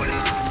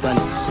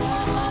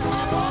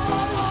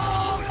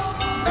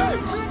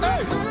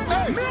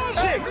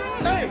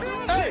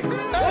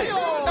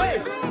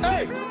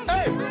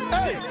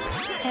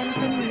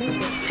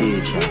 Music!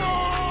 Teacher,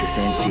 the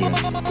St. James,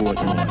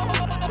 Portmore.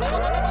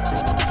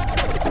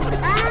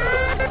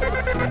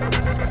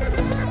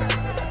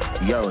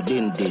 Yo,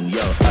 din,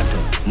 yo, atto.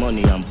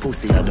 Money and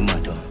pussy are the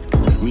matter.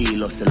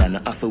 Real hustle and I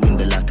have to win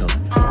the lotto.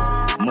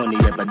 Money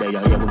ever there,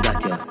 yeah, we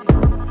got you.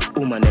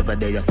 Woman never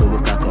there, you feel we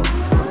cock up.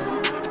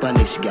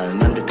 Spanish girl,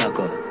 name the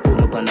taco. Put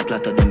me up on the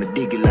platter, then me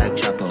dig it like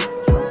chopper.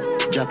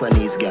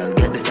 Japanese girl,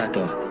 get the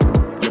sato.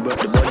 You broke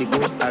the body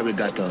good,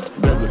 arigato.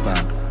 Burger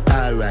Park,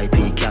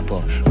 R.I.P.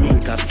 Capo. Real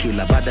top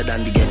killer, better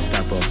than the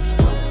Gestapo.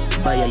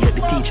 Violate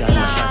the teacher and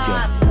I shot you.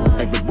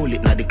 Every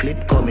bullet na the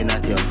clip coming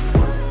at you.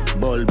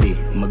 Bulby,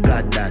 me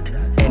got that.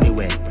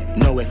 Anyway,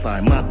 no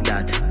FR, map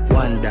that.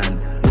 One done,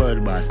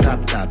 world boss,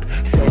 top.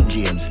 St.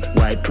 James,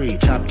 white pre,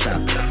 chop.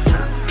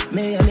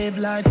 May I live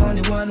life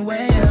only one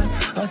way, yeah.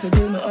 Hustle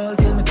till me all,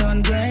 till me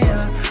turn grey,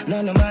 yeah.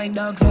 None of my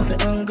dogs nothing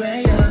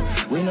hungry, yeah.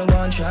 We no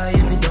one try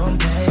if you don't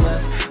pay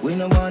us. We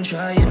no one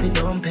try if you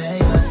don't pay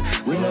us.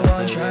 We no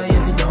one try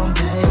if you don't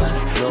pay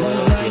us. None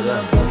of my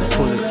dogs nothing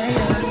hungry,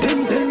 yeah.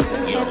 Tim.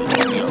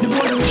 The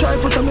boy them try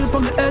put a milk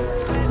on my head.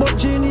 But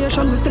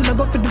generation we still not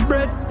go for the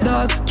bread.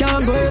 Dog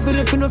can't go even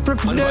if you no free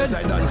for dead.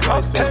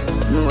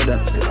 Know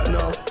that.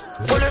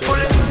 Pull it.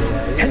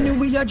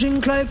 Anyway, I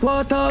drink like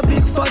water.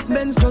 Big fat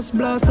Benz just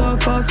blast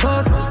off fast.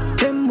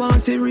 Them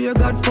want see real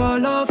God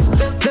fall off.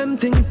 Them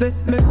things they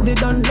make they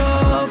done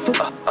laugh.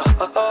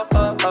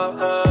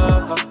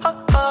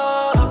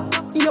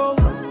 Yo,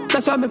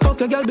 that's why me fuck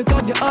a girl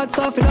because your heart's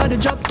off in all the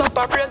drop top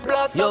or brains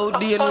blast. Yo,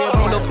 DNA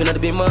pull up in the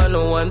big man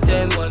on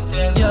 110.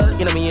 Girl,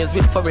 in my ears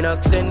with foreign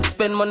accent.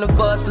 Spend money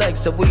fast like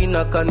so we in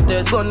a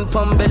contest. Gun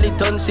pump belly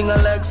ton singer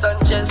like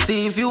Sanchez.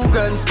 See if you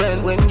grand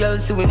spend. When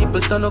girls see when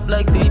people stand up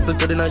like people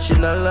to the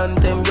national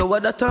anthem. Yo,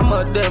 what that time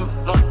of them?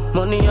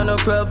 Money on no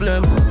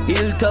problem.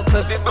 Hilltop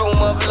heavy broom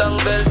of long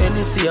bell.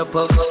 NC up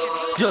of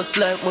just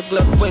like my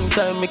Glock. When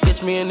time me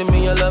catch me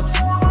enemy a laps.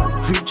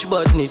 Rich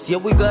badness, yeah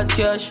we got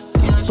cash.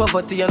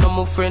 Poverty and I'm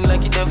a friend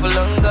like it devil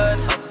and God.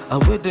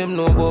 And with them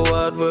know about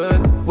hard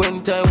work.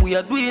 When time we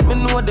are do it, me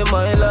know them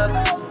I lack.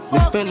 We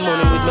spend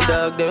money with my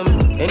dog them.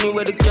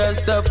 Anywhere the car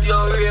stop,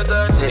 yo, real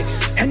got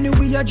sex.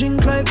 Anyway, I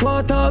drink like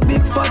water.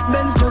 Big fat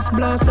Benz just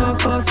blast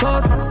off fast.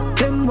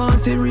 Them want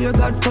see real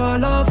God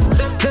fall off.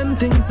 Them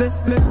things they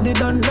make they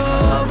done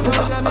love.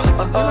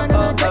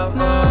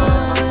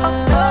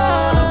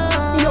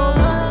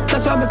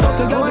 That's why me fuck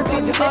a girl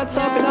because it's hot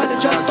soft and all the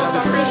jump up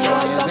and fresh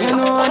water. You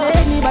know and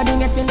everybody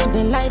get to live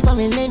the life of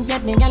me live.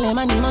 Get the girl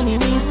money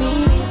we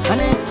see. And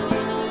then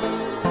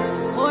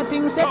all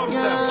things set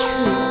ya.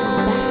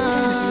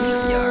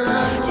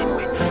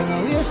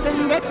 We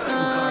stand back.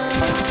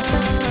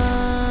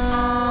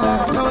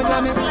 No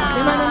jam it, the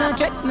man in a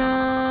jet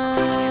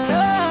now.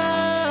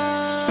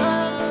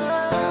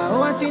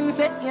 All things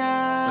set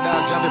ya.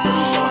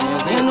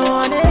 You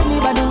know and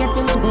everybody get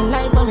to live the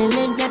life of me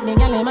live. Get the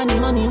girl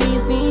money we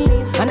see.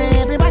 And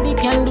everybody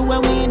can do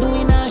what we do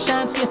in a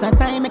short space of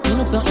time. Make it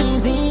look so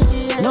easy.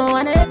 No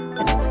one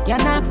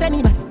can ask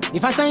anybody.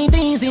 If I say it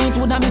easy, it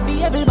would have been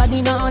for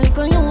everybody. Now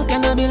little youth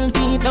can build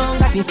feet down.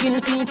 Got his skill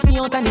feet, see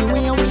out and the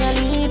way we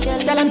lead.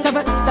 Tell them stop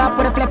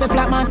with a flippy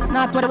flat man.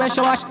 Not with a rush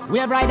wash. We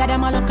ride at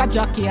them all look a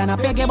jockey and a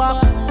piggy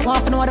bar.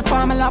 Want to know the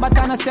formula, but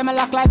I know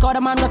similar like how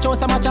the man got show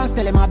so much and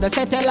still him have the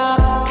settle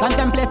up.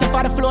 Contemplating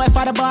for the floor,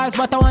 for the bars.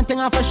 But I one thing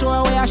I for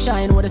sure, we are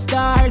shine with the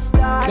stars.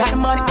 Got the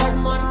money,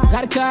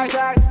 got the cars.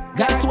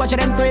 Got to swatch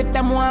them to if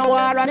them want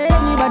war. And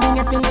everybody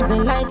get to live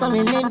the life and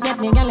we live. Get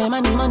the girl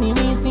money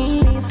we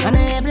see. And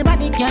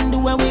everybody can do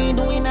what we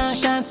do in a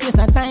short space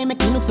of time.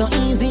 Make it look so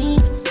easy.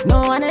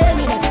 No one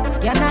anybody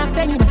can ask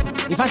anybody.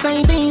 If I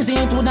say it easy,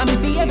 it would have been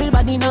for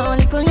everybody. Now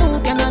little you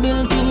can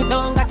build feet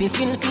down. Got his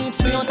skill feet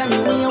straight and the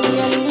way we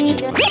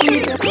lead.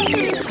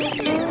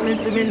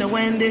 Listen in the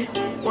Wendy.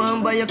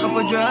 One buy a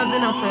couple drugs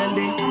in a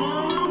Fendi.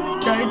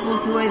 Tight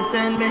pussy where you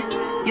send me.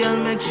 Girl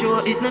make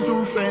sure it not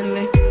too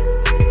friendly.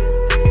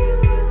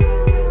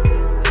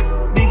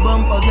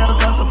 Bumper girl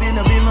cock up in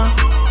the beamer.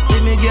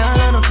 See me girl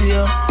I no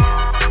fear.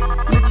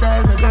 Me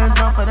style my girls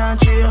not for that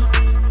cheer.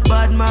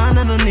 Bad man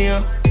I no near.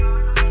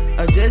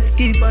 I jet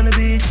ski on the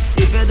beach.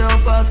 If you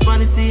don't pass on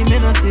the sea, me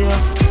no see ya.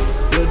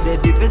 You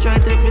dead if you try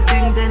to take me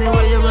things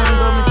anywhere you run.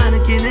 But me send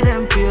the killing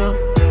them feel.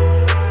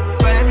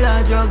 Prime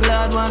lad, drug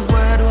lad, one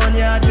word, 1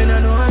 yard. Me no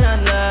know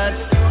none lad.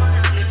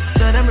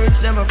 Tell them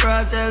rich, them a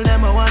fraud. Tell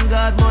them I want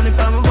God money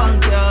for my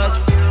bank yard.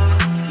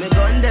 Me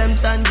gun them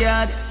stand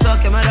guard. Suck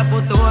him at a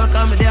pussy wall,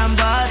 come me damn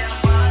bad.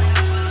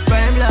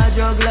 Prime lad,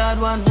 drug lad,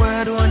 1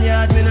 word, 1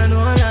 yard, me no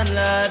know none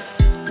lad.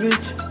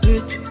 Rich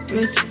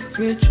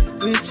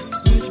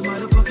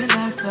motherfucking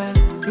lifestyle.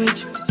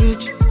 Rich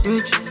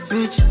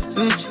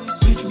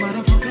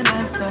motherfucking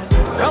lifestyle.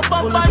 Rough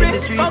up and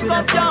rich, fuck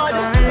up yard.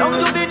 Young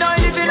juvenile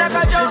living like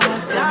a job.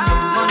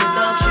 Money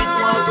talk shit,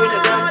 walk with the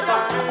dance.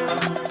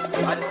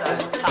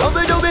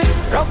 Dubby,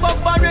 rough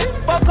up and rich,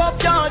 fuck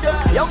up yard.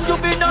 Young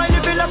juvenile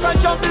living like a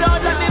job,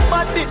 lord. Let me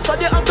bad bitch, so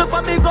the angle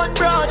for me gun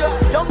broad.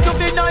 Young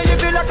juvenile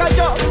living like a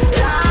job, lord.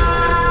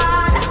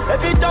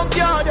 Every dump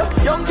yard.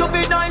 Young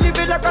juvenile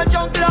living like a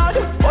junk lord.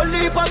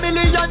 Only for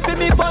million for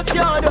me first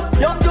yard.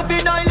 Young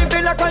juvenile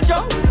living like a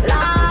junk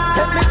lord.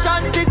 Take me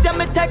chances, yeah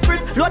me take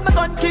risks. Load my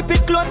gun, keep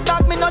it close,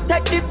 dog, me not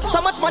take this.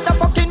 So much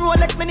motherfucking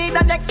Rolex, me need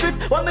a next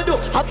wrist. What me do?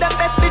 Have them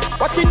best bitch,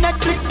 watching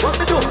Netflix. What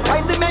me do?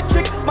 Rise the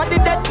metric, smack the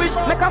dead wish.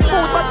 Make a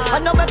food, but I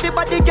know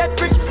everybody get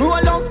rich.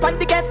 Roll on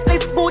the guest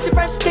list, Gucci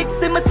fresh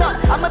kicks in my son.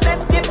 I'm a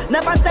best gift,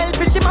 never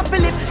selfish, I'm a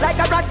Philip. Like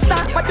a rock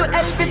star, but do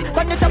Elvis.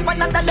 Turn it up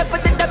another level,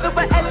 the devil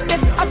will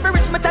Elvis. I'm for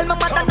rich, me tell my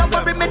mother, no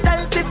worry, me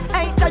tell sis.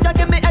 Ain't try to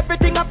give me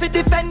everything, I fi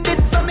defend this.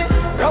 So me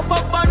rough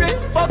up and rich,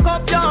 fuck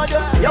up yard.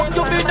 Young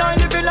juvenile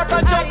living like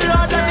a job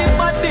lord. And it's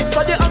bad bitch,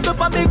 so the angle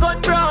for me gun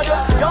broad.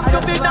 Young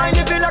juvenile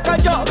living like a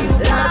job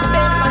lord.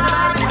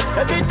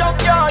 Every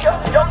top yard.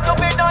 Young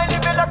juvenile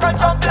living like a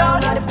job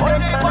lord.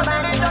 Only for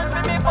million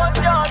for me first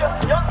yard.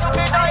 Young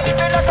juvenile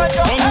living like a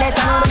job lord. And let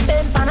all the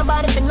pimp on the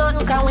body for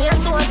nothing, cause we a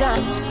soldier.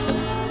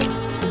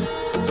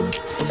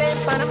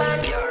 Pimp on the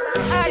body,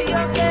 are you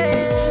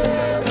okay?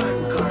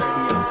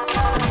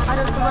 I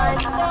just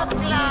provide stuff,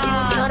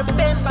 not a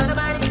pimp on the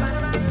body.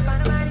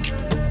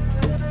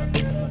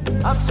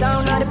 Up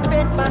down, not a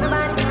pimp on the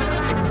body.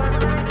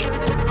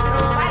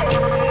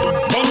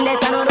 Then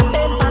let all the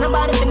pimp on the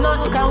body for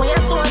nothing, cause we a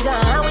soldier.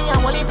 We a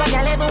whole heap of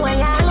gal everywhere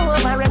all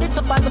over. Ready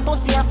to pass the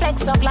pussy and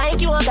flex up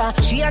like yoga.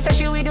 She a say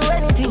she will do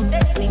anything.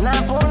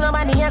 Now fool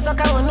nobody else, so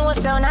cause we know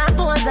so not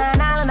pose.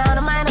 And all in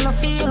the mind and the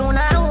feel, who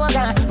not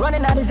yoga.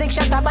 Running out the zig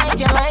shot, I bite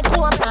you like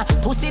cobra.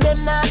 Pussy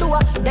them not do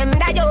them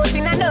die out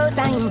in a no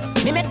time.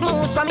 Me make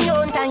moves for me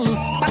own time.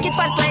 Pocket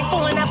fat like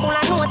phone and full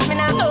of notes, me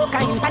not no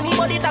kind. Panny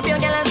body top your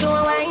girl and so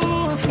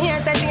wine.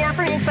 Here say she a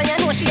freak, so you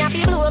know she a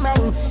fi blow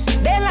man.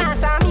 They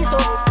last on me so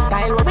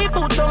style what we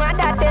put on and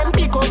that them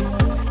pick up.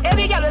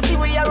 Every girl will see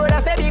we a roll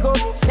and say big up.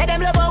 Say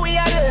them love how we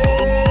a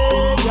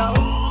love, yo.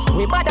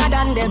 We better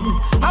than them,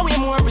 and we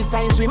more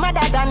precise. We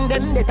madder than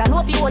them. That I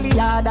know fi only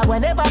harder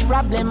whenever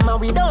problem.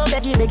 And we don't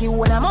beg you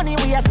all the money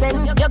we a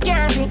spend. You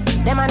can't see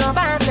them a no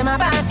pass, them a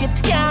basket.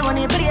 Can't run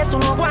the place, so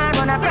no go and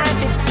run a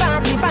CrossFit.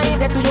 45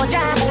 get to your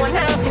job, one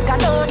now stick. I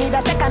don't need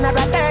a second or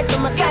a third to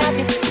my got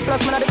it.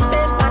 Plus me not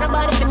depend on the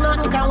body for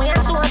nothing, cause we a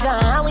soldier.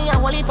 And we a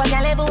whole heap of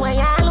gal everywhere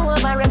all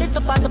over. Ready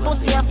for pop the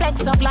pussy and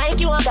flex up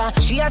like yoga.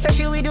 She a say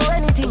she will do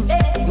anything.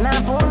 Now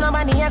fool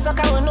nobody else, so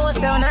cause we know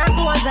so not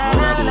pose. And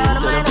all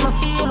the mind I'ma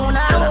feel who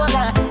not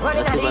yoga.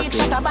 Running a lead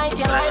shot, I bite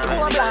you like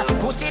cobra.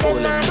 Pussy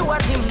them not do a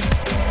thing.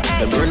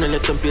 Them run and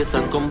left them pace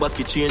and come back,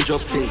 he change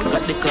up.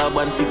 Got the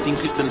carbon 15,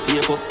 clip them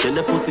tape up. Tell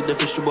the pussy the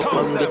fish up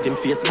and get him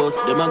face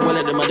bust. Them a go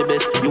like them are the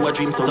best, you a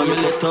dream. So me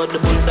let out the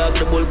bulldog,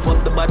 the bull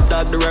pup, the bad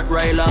dog, the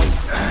Rottweiler.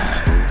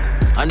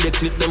 And they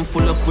clip them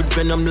full up with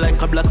venom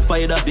like a black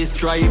spider.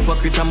 Destroy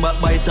hypocrite and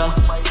backbiter.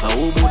 I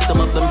who boot some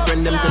of them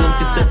friend them, tell them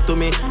to step to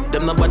me.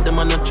 Them not bad, them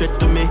are not threat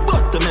to me.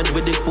 Bust them head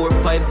with the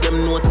 4-5,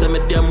 them know some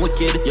of them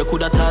wicked. You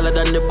coulda taller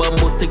than the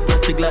bamboo stick,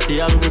 plastic like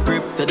the angry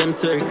grip. Say them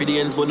circle the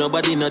ends, but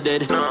nobody not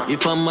dead.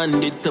 If a man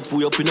did step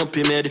way up in him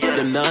head,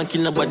 them not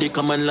kill nobody,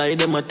 come and lie,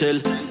 them a tell.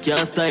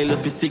 Can't style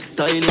up his 6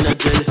 style in a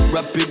gel.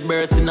 Rapid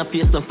burst in a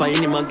face, not find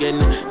him again.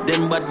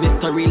 Them bad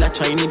Mr. Real a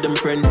Chinese, them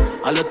friend.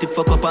 I let it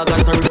fuck up, I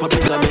got some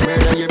Republic, I me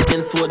murder. You're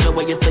being soldier,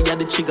 where you say you're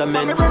the trigger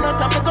man. Me run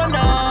out, I'm gun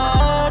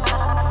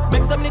out.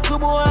 Make some little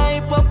boy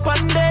hype up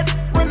and dead.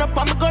 Run up,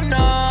 I'm gun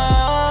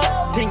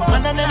out. Think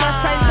man and them a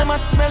size, them a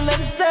smell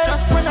themselves.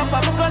 Just run up,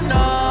 I'm gun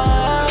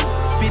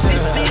out. Feed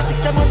this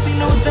 3-6, them must see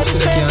lose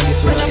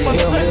themselves. Run up, I'm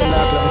gun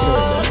out.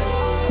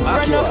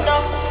 Run up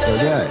now, tell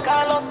them,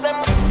 call us them.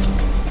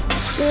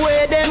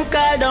 Where them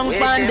call down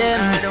pan them.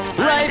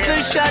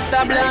 Rifle shot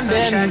a blam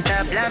them.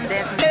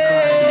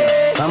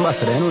 Hey.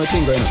 Ambassador, you know what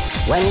thing going on?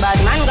 When bad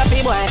man got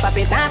people, I pop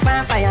it off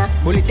on fire.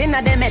 Bullet in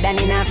a them head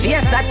and in a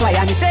face that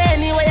wire. Me say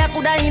anyway I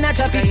coulda in a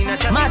traffic.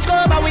 Match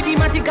cover with the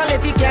matical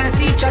if you can't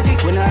see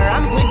tragic. When I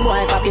ramp with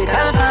boy, pop it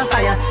off on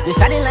fire.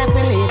 This is the life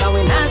we live and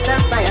we not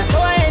stop fire.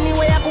 So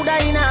anyway I coulda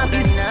in a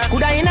office.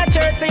 Coulda in a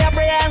church, say a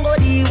prayer and go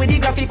deal with the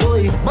graphic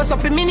boy. Bust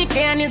up a mini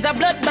can is a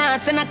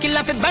bloodbath. And a kill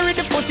off it, bury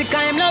the pussy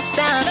cause I'm love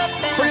down.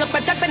 Full up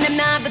a chat and them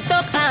now have the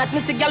top heart. Me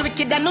see gal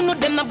wicked and none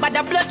of them about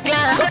the blood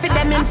clan. Go for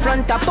them in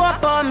front of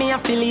Papa. Me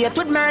affiliate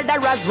with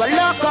murderers, well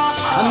loco.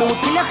 And me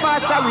would kill a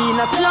fast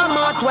arena, slow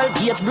mo. 12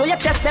 gates, blow your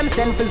chest, them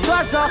send for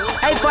Zozo.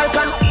 Hey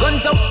Falcon,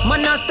 guns up,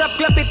 man now stop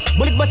clap it.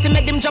 Bullet busty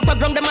make them jump a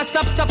ground, them a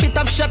stop it.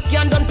 Have shot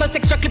can done plus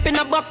extra clip in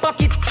a back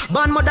pocket.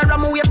 Born mother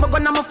ram wave, my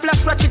gun I'm a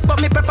flash ratchet. But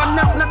me prefer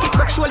knock it,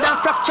 back shoulder and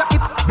fracture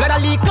it. Blood a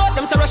leak out,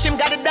 them so rush him,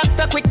 got the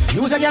doctor quick.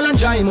 Use a gal and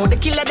dry mode, the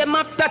killer them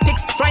up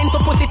tactics. Trying for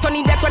pussy,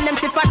 Tony that when them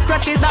see fat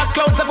crutches. All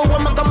clouds of a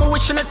woman come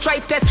wish on a try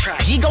test.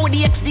 G go with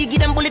the XD, give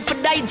them bullet for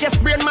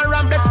digest. Brain my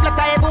ram, blood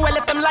splatter everywhere,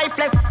 left them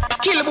lifeless.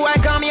 Kill boy,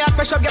 call me out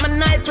fresh up, give me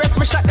night rest.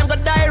 Me shot them go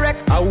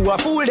direct. I who a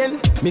fool them.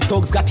 Me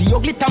thugs got the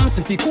ugly thumbs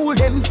if we cool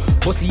them.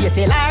 Pussy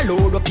SLR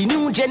load up the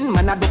new gen.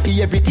 Man I do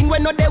pay everything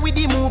when not there with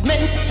the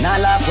movement. Now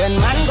laugh when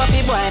man go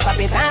fi boy, pop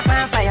it off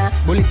on fire.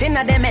 Bullet in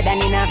a them head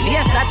and in a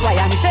face that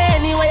wire. Me say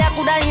anyway I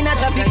coulda in a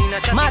traffic.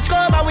 Match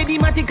cover with the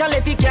matical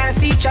if you can't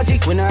see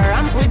tragic. When I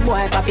ramp with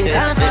boy, pop it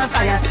off on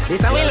fire.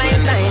 This a we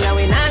lifestyle and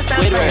we not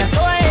stop fire. So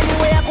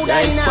anyway I coulda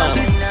in a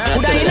office.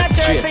 Coulda in a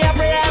church say a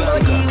prayer and go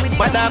deal with it.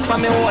 But that for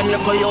me one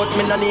look out,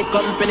 me no need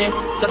company.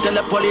 So tell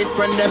the police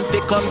friend them fi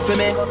come for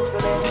me.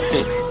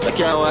 I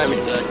can't want me,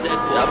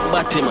 you're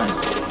batty man.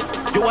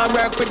 You want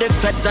work with the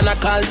feds and I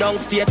call down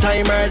state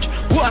I emerge.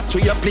 Walk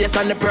to your place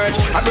on the purge.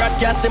 I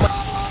broadcast them.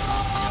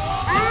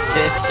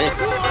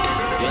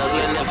 You're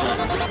getting the fun.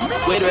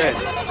 Squidward,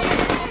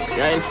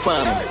 you're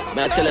infam.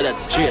 May I tell you that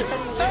straight.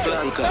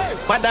 Flanker.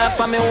 But that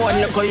for me one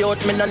look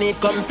out, me no need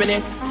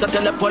company. So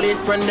tell the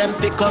police friend them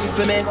fi come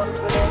for me.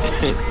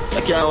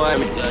 I can't want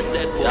me,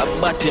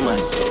 you're batty man.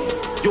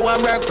 You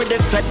want work with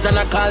the feds and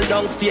I call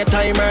down state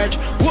I emerge.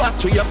 Walk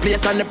to your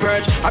place on the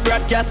purge. I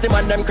broadcast them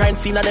and them crime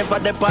scene and never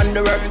depend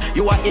the works.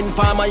 You are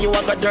informer, you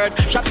are got dirt.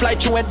 Shot fly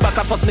through it back,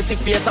 I first me see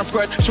face a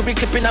squirt. Should be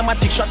clipping a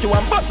matic shot, you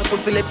and bust a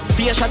pussy lip.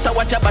 Be a shot a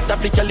watch your butt,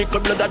 flick your little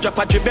blood a drop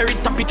a drip. Bury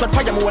top it, shot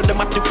fire, me hold the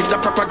matic with the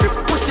proper grip.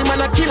 Pussy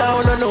man a killer,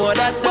 I don't know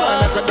that.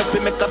 Born as a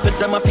dopey, make a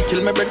feds, I'm a fi kill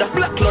me brother.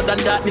 Black cloud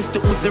and darkness to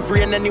ooze the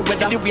rain any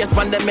weather. The waist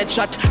pan them head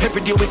shot, every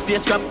day we stay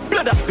strapped.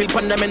 Blood a spill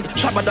pan them end.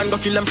 Shabba done go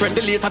kill them friend,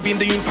 the laser beam,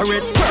 the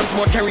infrared. Sperms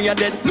more carry a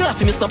dead.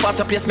 See me stop as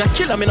a place, me a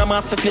killer, me no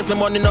master face. Me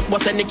money enough,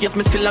 boss any case,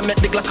 me still a make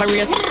the Glock a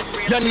race.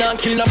 You not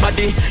kill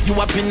nobody, you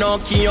a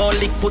Pinocchio,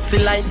 lick pussy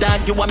like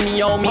that. You a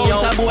me out,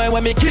 a boy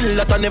when me kill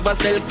that I never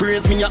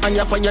self-praise. Me a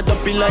anya for your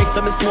dumpy like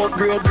some smoke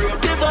grades.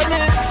 Tiffany,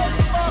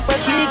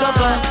 but we go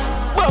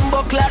back.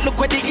 Bumbo clock, look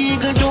what the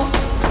eagle do.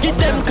 Get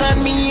them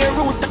can me a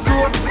rooster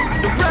crow.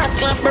 The grass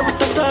clamp, bury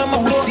the storm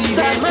of go. See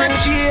them and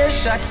chase,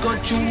 shot go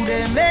through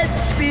the med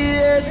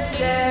space.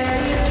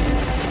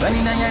 When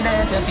in your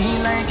death, you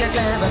feel like you're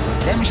clever.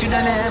 Them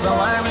shoulda never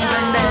worry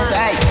when they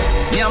die.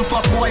 Me and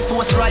fuck boy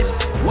force right.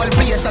 Well,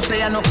 place I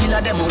say I no killer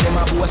them, how them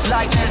a boss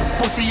like.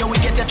 Pussy you will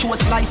get your throat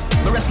sliced.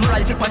 Me rest my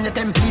rifle on your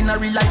temple in a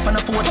real life on a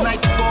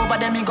fortnight. Go over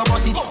them, me go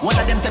boss it. One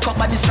of them take up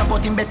by the strap,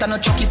 but him better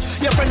not chuck it.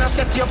 Your friend a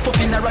set you up for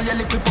funeral, your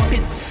little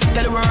puppet.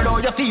 Tell the world how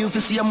you feel if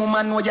you see a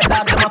woman or your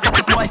dog, them a fuck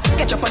it boy.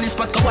 Catch up on the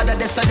spot, go out of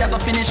this side, you go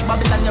finish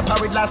Babylon, you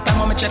parried last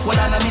time, I'ma check one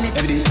on a minute.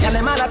 Every day, y'all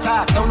them all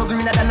attack, sound no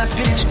greener than and a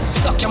spinach.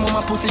 Suck your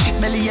mama pussy shit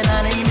belly and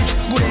an image.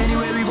 Good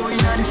anywhere we go in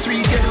on the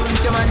street, you don't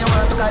see man, you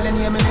want to call your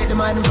name and make the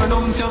man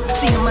pronounce you.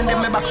 See them and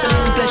them me back, so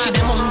let the pleasure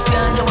them on you.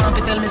 And you want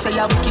to tell me say you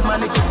have wicked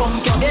man, little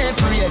punk, you're there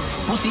for it.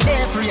 Pussy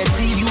there for it.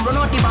 See if you run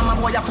out the mama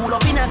boy, you pull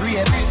up in a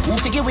grave. Who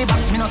figure we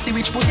box, me no see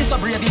which pussy so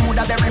brave. He would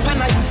have a rip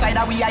and inside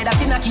that we hide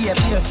that in a cave.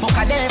 Fuck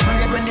a there for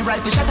it when the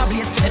rifle shot a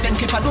blaze. If them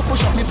clip a do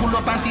push up, me pull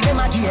up and see them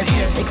a gaze.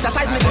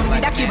 Exercise me gun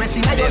with accuracy,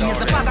 now you use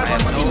the pack a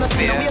gun, but him no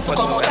see the way to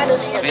come out of the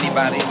maze.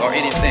 Anybody or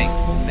anything.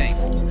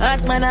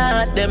 Hot man,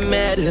 hot them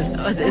mad.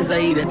 What is I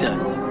eat it?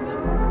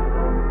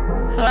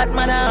 Hot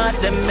man, hot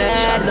them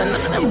mad.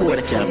 I'm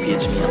bored, can't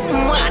pitch me.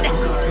 Mad.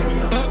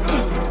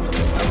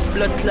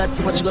 Blood clots,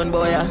 so much gun,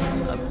 boy.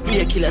 Be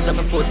a killers on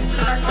my foot.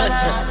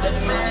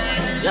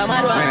 Yeah,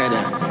 mad one.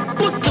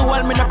 Pussy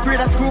wall, me not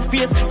afraid of screw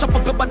face. Chop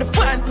up your body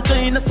fine, put her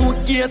in a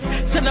suitcase.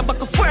 Send her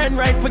back a friend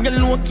right when you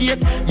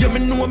locate. You me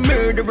know a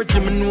murderer,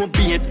 you me know a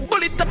beat.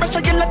 Bullet a brush,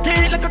 I get a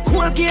tail like a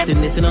cool gate.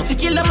 If you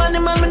kill a man,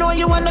 me know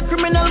you want a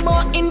criminal,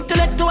 more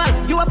intellectual.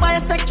 You a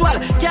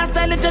bisexual, can't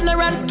style a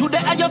general.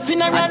 Today are your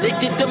funeral.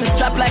 Addicted to me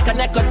strap like a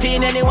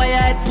nicotine. Anyway,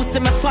 I had pussy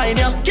me fine,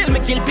 yeah. Kill me,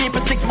 kill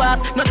people, 6 bars,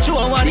 not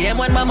sure one. The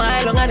M1 mama,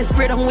 I long and the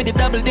spread on with the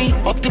double D.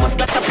 Optimus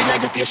clap up in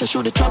your face, I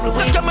show the trouble.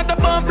 Suck your mother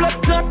bomb,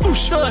 blood clot,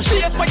 push.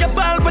 Play for your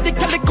ball, but the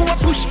calico a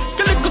push.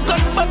 Calico gun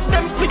back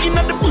them flicking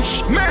at the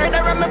bush. Murder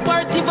on my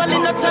party, volley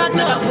not on.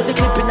 Never put the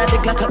clip in at the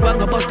Glock up,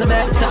 go bust the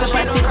bag.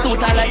 7.6 total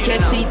like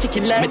KFC,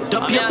 chicken leg.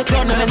 Dump you up the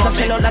tournament, I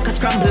shell out like a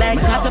scrambled egg.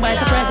 Caught by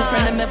surprise, a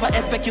friend, I never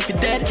expect you for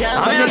dead.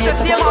 I'm here to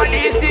see more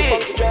easy.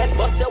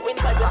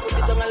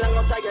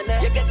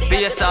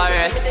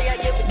 PSRS,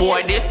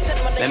 boy this,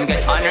 let me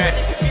get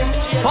honors.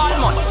 Fall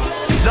money.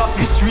 Fill up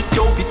the streets,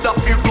 yo, fill up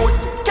the road.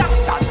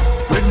 Gangsters,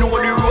 we know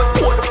the road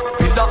code.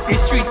 Fill up the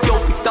streets, yo,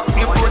 fill up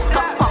the road.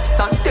 Cops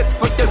and text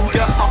for them,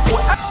 get a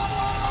phone.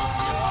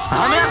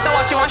 I'm here to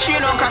watch your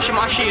machine, don't crash your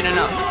machine, you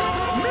know.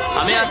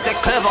 I'm here to say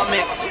clever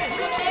mix.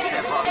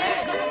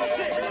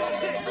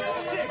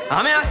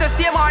 I'm here to say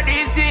same or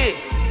easy.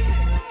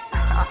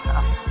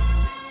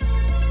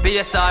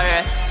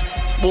 PSRS,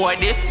 boy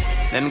this,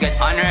 let me get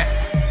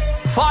honors.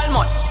 Fall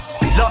money.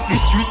 Fill up the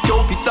streets,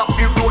 yo, fill up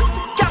the road.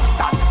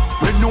 Gangsters,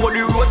 we know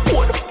the road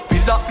code.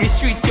 Fill up the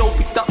streets, yo,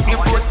 fill up the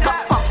road.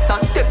 Cops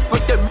and text for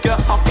them, get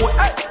a phone.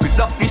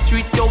 Fill up the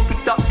streets, yo,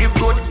 fill up the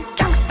road.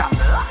 Gangsters,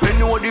 we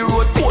know the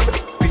road code.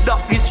 Fill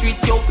up the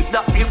streets, yo, fill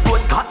up the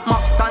road. Got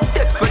max and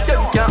text for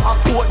them, can't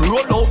afford.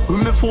 Roll out with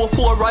me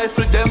 4-4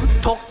 rifle them.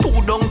 Talk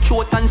 2 down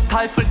throat and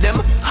stifle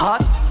them.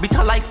 Hard,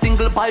 bitter like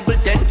single Bible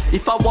then.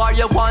 If a war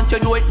you want, you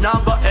know it now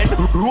go end.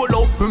 Roll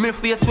out with me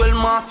face well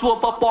mass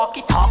over.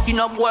 Walkie talking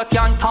up boy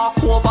can't talk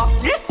over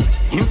this.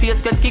 Him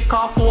face get kick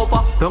off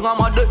over. Don't a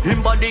mother,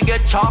 him body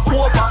get chop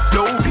over.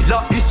 Yo, fill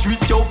up the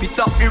streets, yo,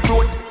 fill up the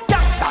road.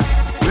 Gangsters,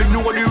 we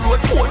know the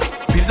road code.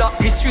 Fill up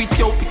the streets,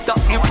 yo, fill up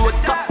the road.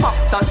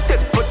 Cops and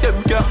text for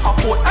them, get a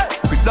phone.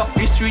 Fill up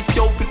the streets,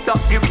 yo, fill up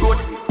the road.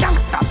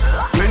 Gangsters,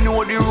 we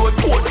know the road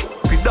code.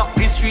 Fill up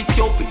the streets,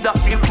 yo, fill up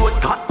the road.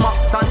 Got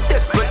max and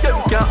text for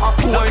them, get a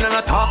phone. Wine and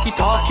a talkie.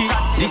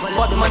 This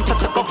bad man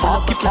chat like a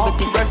parky.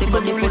 Rest the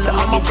new list, I'm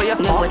up for your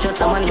spot. Never trust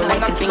someone who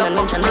like his finger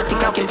mention nothing.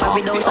 Talking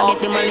probably don't forget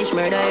the malice,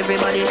 murder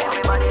everybody.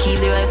 Keep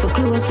the rifle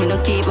close, we no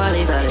keep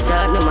malice.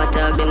 Talk them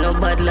attack, them no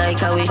bad like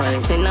how we.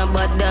 Send a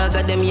bad dog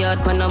at them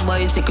yard pan a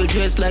bicycle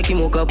dressed like him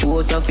walk a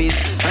post office.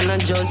 And I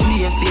just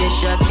be a face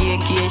shot,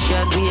 AK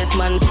shot. Waste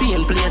man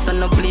Spain place and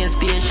no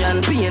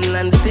PlayStation.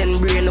 Painland send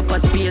brain up a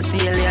space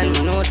alien.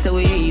 No say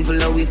we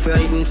evil or we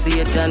frighten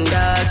Satan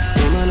dog.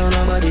 Them I know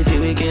nobody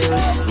feel we kill. I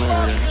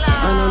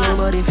know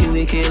nobody feel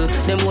we kill.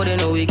 Them more than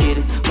no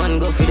wicked. Man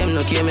go for them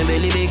no care me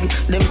belly big.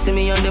 Them see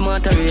me on the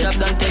motor race. Shop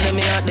down tell them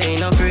me out there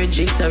in a fridge.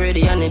 It's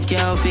already and it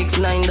can't fix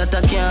 9 that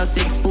I can't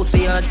 6.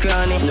 Pussy hard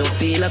chronic. No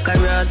feel like a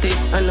ratty.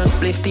 And no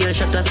spliff tail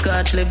shot a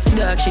scotch lip.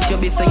 Dark shit you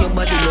be so your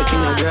body left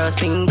in a grass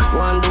thing.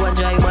 One do a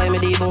drive by me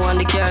even want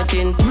the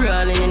carton.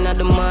 Brawling in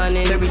the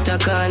morning. Every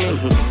tackani.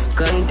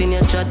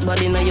 Continue chat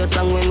body now your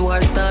song when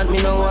war start. Me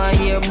no want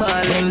hear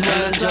ballin'.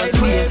 And just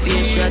be a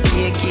face shot,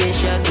 AK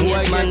shot.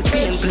 Yes man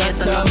Spain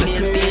place and no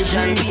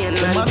PlayStation.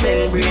 Painland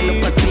send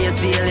brain up a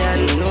space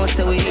alien. No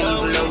say we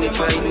evil and we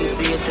fighting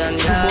Satan.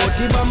 Shoot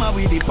the bomber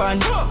with the pan.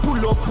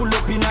 Pull up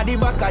inna the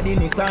back of the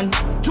Nissan.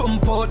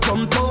 Jump out,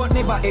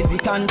 never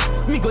hesitant.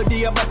 Me go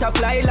there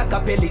butterfly like a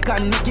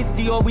pelican. Make it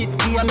stay with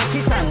stay,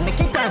 make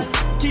it on.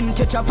 King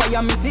catch a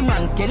fire, me see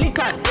man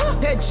skeleton.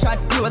 Headshot,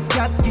 close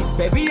casket,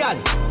 burial.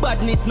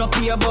 Badness no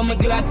care, but me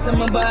glad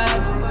some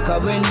bad.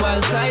 Cause when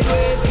one side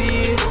way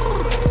feel,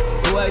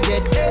 who I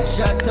get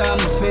headshot, I'm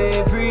my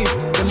favorite.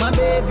 Them my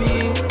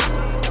baby.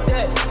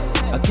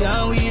 I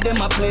can't with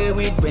them, I play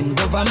with when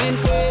government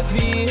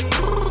wavy.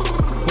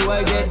 Who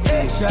I get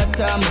headshot,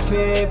 I'm my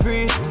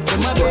favorite.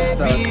 Them my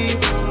baby.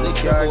 I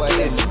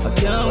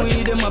can't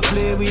with them, I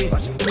play with.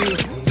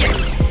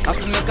 I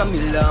feel make a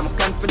million, I'm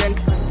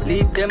confident.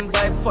 Lead them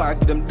by far,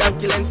 give them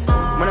donkey lens.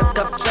 Man a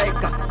top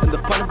striker, on the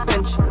pan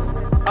bench.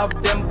 Have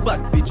them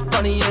bad bitch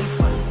bunny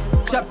ends.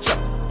 Chop,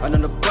 and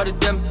on the body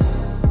them.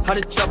 Had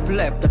a chop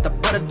left, that I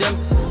bother them.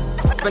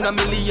 Spend $1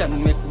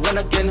 million, make one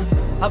again.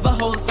 Have a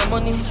house and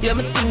money, yeah,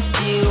 me things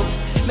still.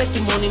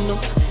 Making money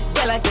enough.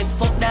 Girl, I get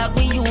fucked that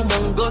we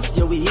humongous.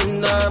 Yeah, we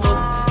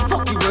enormous.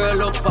 Fuck the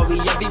world up, but we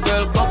have the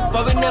world cup,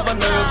 but we never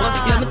nervous.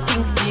 Yeah, me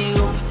things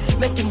still.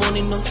 Making money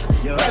enough.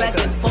 Girl, I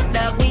get fucked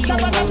that we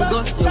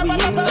humongous. Yeah, we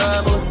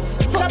enormous.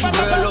 Fuck the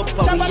world up,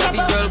 but we have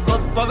the world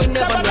cup, but we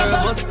never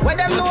nervous. What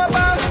them know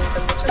about?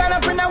 Stand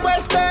up in the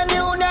Western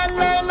Union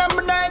lane,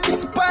 number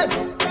 90 Spurs.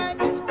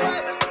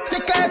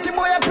 Security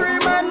boy a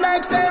pre-man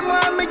like same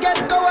one me get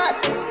go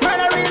at. Man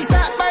a real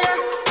top buyer.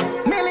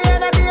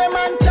 Million a day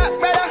man chop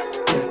better.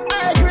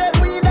 I grade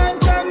weed and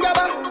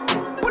changaba.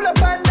 Pull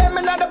up on them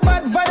in the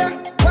bad fire.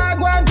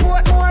 Wagwan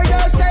Portmore, yo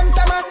St.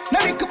 Thomas. No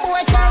little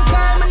boy can't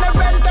call me no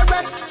rent a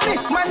rush.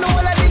 This man know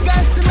all of the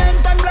gas,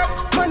 cement and block.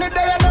 Money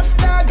there enough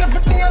dog,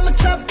 every day I'm a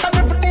chop and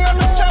every day I'm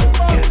a chop.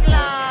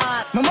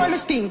 My money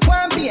stink,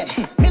 one beer.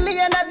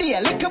 Million a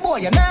day, little boy,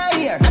 you're not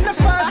here. And the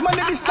fast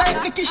money this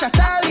like Nicky shot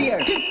all here.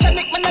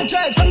 Titanic man a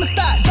drive from the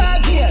start,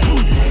 drag here.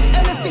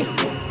 Anything,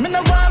 me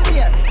no want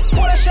beer.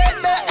 Pull a shirt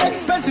there,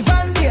 expensive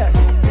and dear.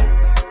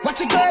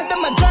 Watch a girl,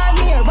 them a draw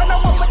near. When I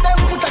walk with them,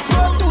 put a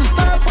crow too,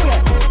 soft for you.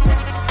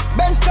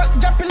 Benz truck,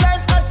 drop a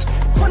line hot.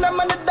 Full of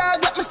money dog,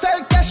 let me sell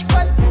cash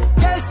pot.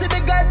 Girl see the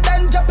guy,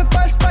 then drop a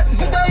pass pot.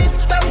 Video it,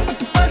 down, put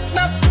the pass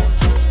snap.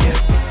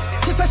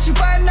 She said she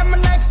want them a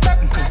next step.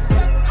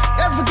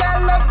 Every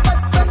girl love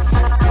fat face.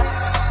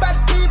 Bad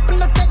people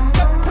look at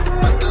Jack. Put the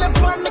muscle left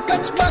on the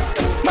catch back.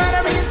 Man,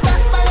 I really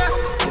fat buyer.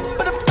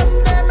 Put a thumb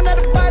them in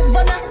the bad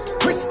runner.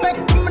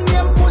 Respect them and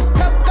them post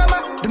up gamma.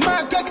 The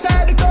mark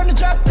excited to go to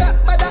drop top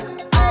bada.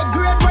 I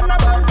grade when I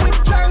run with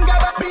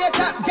triangle. Be a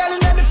top girl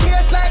in the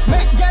place like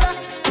Mac Jella.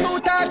 Blue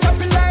tar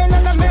chopping line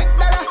and I make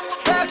dollar.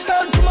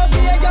 Blackstone to my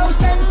beer, yo,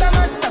 St.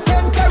 Thomas. I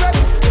can't carry.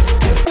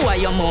 Why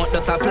your mouth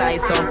does a fly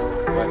so?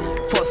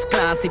 First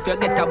class, if you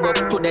get a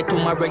buck today,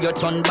 tomorrow you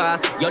turn boss.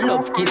 Your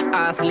love kiss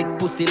ass, lick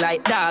pussy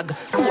like dog.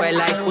 Who I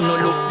like, who no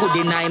look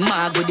good in I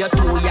mag with your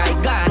 2 eye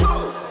gone.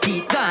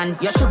 Teeth gone,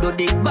 you should do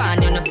dick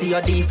ban, you know see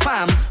your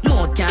D-farm.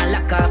 Mouth can't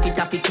lock off it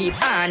if you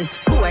keep on.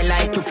 Who I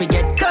like, you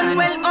forget gone.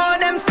 Well, all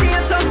them say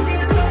so.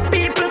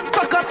 People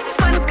fuck up,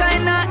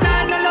 mankind not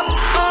no love.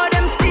 All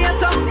them say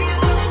so.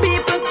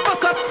 People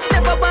fuck up,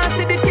 never want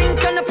see the thing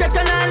can up your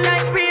turn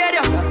like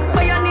radio.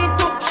 But you need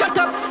to shut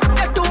up,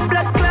 you're too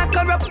blood clot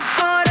corrupt.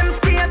 All them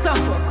say so.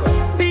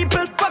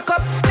 People fuck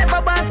up, never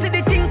want see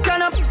the thing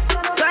can up.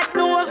 Like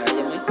no,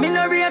 me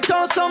no rate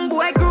how some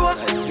boy grow up.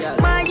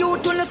 My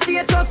youth on the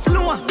status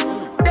slow.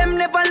 Them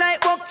never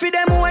like work for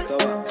them own.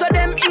 So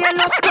them here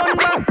no stun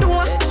back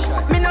door.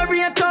 Me no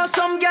rate how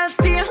some girls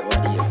stay.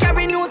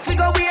 Carry news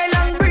figure way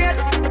long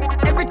braids.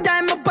 Every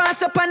time I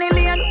pass up on the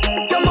lane,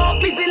 you're more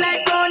busy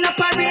like going up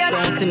a parade.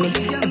 Don't see me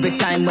every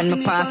time when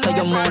me pass, so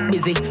you're more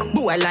busy.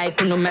 Boy, I like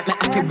when you make me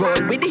happy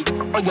roll with it.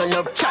 Or you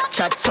love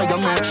chat, so you're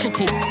more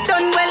shitty.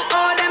 Done well,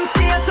 all them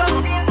say so.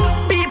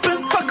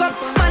 People fuck up,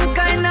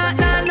 mankind not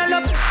no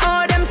love.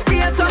 All them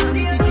say so.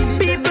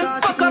 People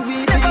fuck up,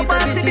 never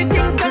want see the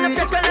thing can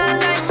up your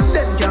line.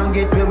 Them can't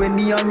get me when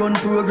me a run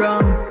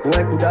program.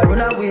 Boy coulda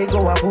run away,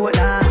 go a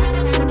Portland.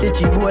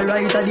 Catchy boy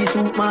right at the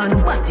soup man.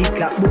 Matty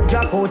clap book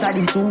drop out of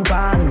the soup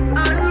man.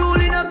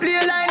 Unruly no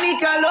play like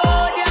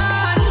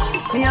Nickelodeon.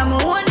 Me a my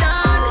own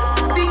land.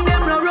 Think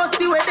them no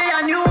rusty where they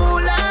a new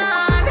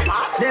land.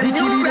 Them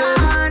new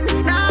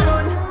brand. Nah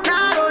run.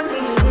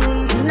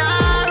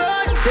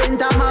 St.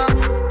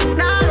 Thomas.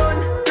 Nah run.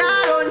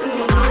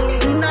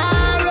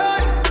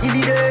 Give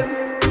it them.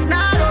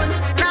 Nah run.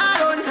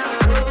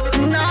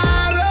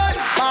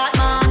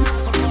 Batman.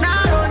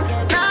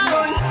 Nah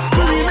run.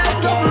 We make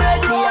some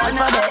red road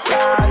for that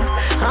gang.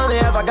 How me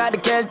ever got the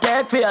kill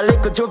take for a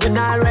little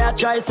juvenile where I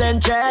try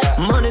send check.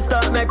 Money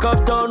start make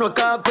up town with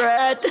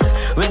corporate.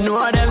 We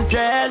know them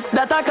stress,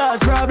 that a cause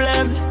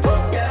problem.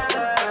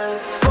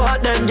 Fuck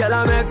them, girl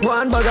I make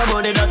one bag of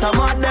money that I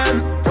mad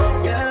them.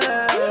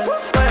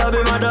 I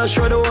be my dash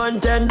for the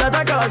 110, that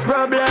a cause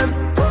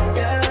problem.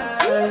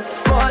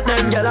 Fuck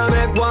them, girl I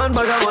make one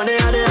bag of money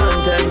and the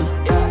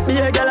anthem. Be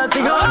a girl I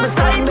sing out me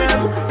song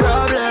them.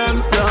 Problem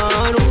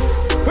done.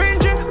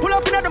 Pull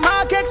up in the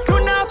market,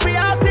 soon after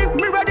if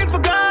me ready for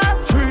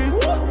gas street.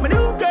 My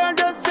new girl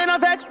just send a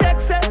vex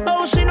text, say,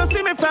 oh she no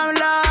see me from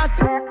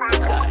last week.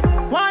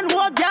 One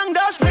more gang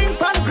does ring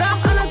pan gram,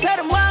 and I said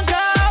them one go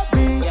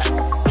beach.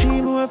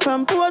 She more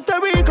from Puerto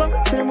Rico,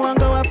 say them one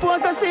go a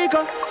Puerto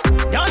Rico.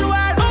 Down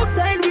wild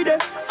outside with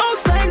it,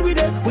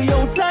 we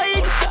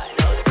outside.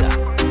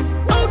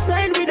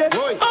 Outside with it,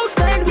 we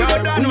outside.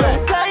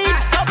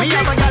 Me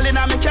have a gal in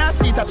a me car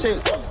seat a chill.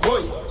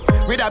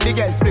 With a big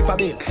ass spliff a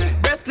bill.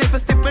 Best sniff a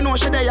stiff, we know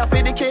she there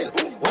for the kill.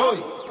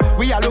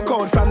 We a look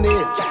out from the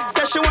hill.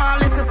 Say she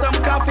want listen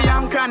some coffee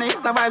and chronics.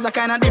 The vibes are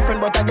kinda different,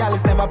 but a gal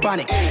is never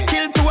panic.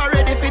 Kill two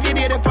already for the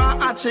day they pan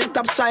hot shit.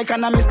 Top strike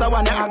and I Mr.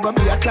 One I go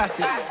be a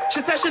classic. She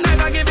said she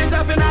never give it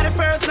up in the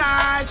first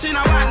night. She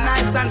know one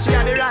night stand, she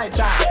had the right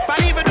time. But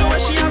even though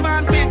she have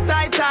on fit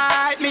tight.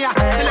 Me a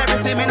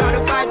celebrity, me know the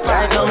fight.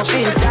 Right now me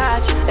feel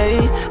charged,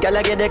 ayy. Girl,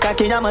 I get the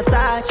cocky and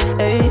massage,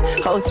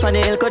 ayy. House pan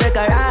the hill, go the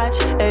garage,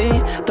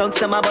 ayy. Tongues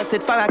to my bus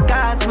it for a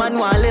cast, man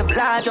want live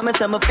large. I me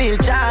say me feel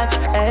charged,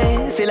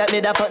 ayy. Feel like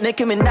me da fuck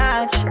Nicki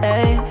Minaj,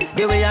 ayy.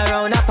 Give me a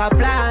round of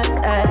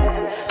applause,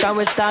 ayy. From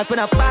we start when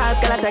I pass,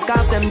 girl I take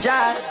off them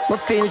jazz. Me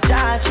feel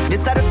charged. This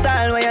is the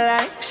style where you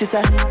like, she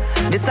said.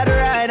 This is the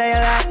ride that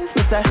you like,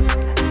 me say.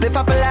 Split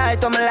off a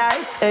light on my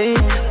light, ayy.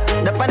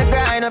 Up on the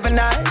grind of a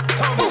night.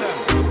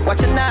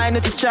 Watch a 9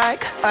 with the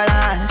strike,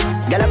 alright.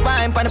 Girl a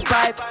pine on the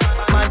pipe.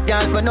 Mad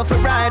girl, but no for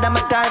ride, I'm a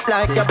type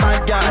like your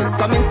bad girl.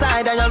 Come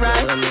inside and you're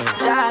right.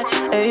 Charge,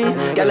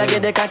 ayy. Girl I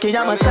get the cocky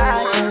and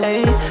massage,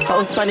 ayy.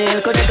 House on the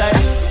hill, go the guy.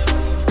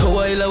 To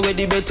while away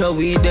the better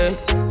we there.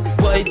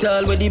 White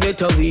all where the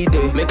better we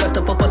dey. Make a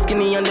stop up a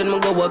skinny and then me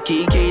go walk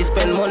key.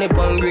 Spend money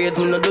pon grades,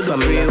 me no do the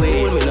freeway.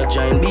 School, me no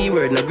join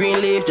B-word, no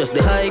green leaf. Just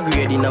the high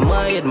grade in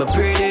my head, me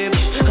pretty.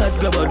 Hot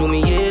grabber do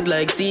me head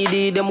like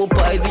CD. Them who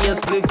poison and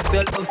split,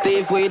 fell off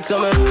tape weight. So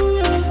me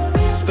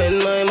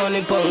spend my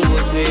money pon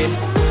good weed.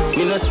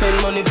 Me no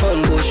spend money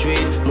pon bush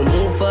weed. Me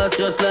move fast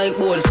just like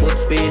bold foot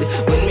speed.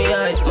 When me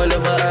high, man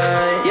never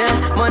high.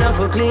 Yeah, man I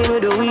for clean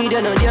with the weed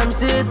and a damn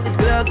shit.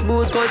 Clocks,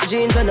 boots, cut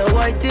jeans and a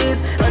white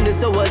tees. And the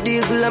sour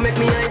diesel I make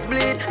me eyes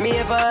bleed. Me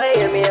ever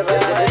high, me ever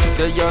say.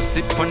 Girl, you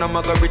sip on a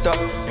margarita.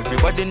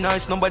 Everybody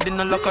nice, nobody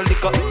no like a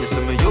liquor. You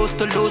see me used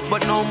to lose,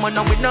 but now man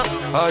a winner.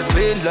 Hard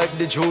play like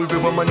the jewelry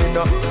woman in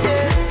a.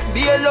 Yeah,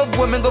 be a love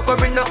when me go for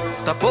it now.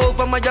 Stop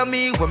over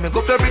Miami when me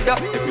go Florida.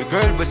 Every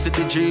girl we see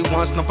the G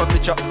wants snap a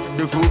picture.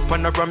 The roof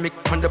panoramic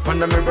on the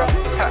mirror.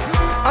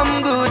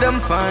 I'm good, I'm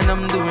fine,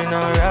 I'm doing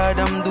alright,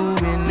 I'm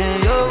doing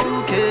it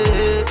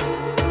okay.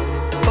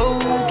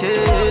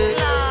 Okay.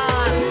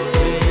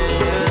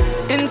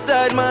 Yeah.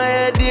 Inside my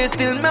head there's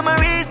still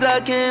memories I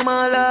came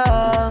a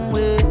long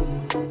way.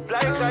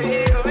 Like a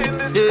eagle in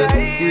the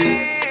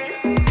sky.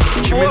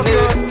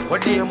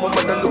 What the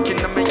mama done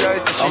looking at me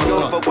eyes? She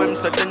overwhelmed,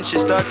 so then she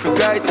start to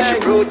cry. She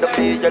wrote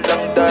me a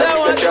long time,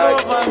 me a try.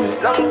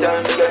 Long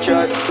time, me a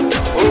try.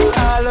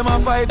 All them a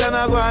fight and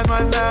a go on,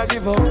 man, nah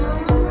give up.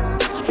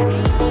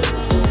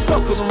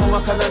 Suck on mama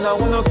canana,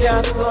 who no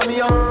can't slow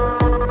me up.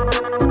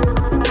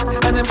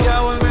 And them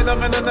can't hold me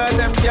down, and none of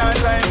them can't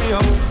tie me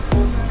up.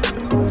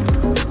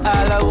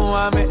 All I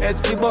want me head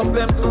fi bust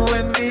them too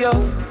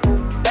envious.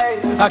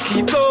 Hey, I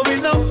keep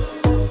going up,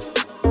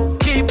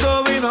 keep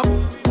going up.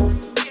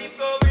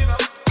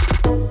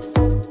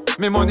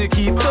 Me money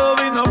keep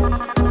going up,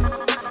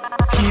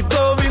 keep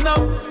going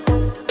up,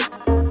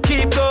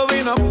 keep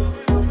going up.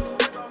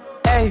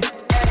 Hey,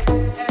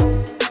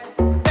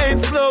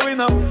 ain't slowing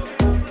up.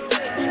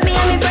 Me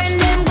and me friend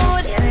them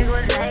good.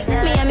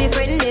 Me and me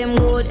friend them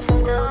good.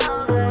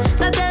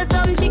 So tell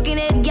some chicken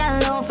head girl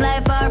don't fly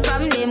far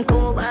from them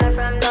coop.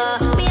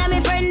 Me and me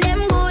friend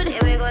them good.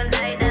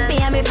 Me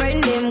and me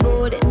friend them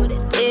good.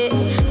 Yeah.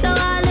 So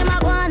all them a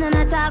go on and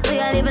a talk, we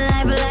a live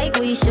life like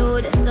we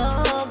should.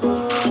 So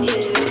good,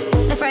 yeah.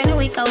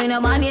 Cause we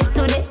no born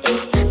yesterday,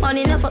 eh.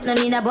 Money enough up, no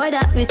need a boy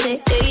that we say,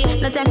 eh.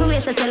 No time for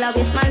waste, so tell a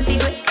waste man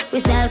figure. We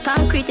style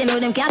concrete, you know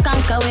them can't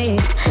conquer way.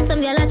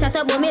 Some girl a chat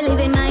about me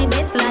living my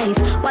best life.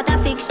 What a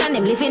fiction,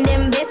 them living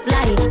them best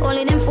life.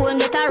 Only them phone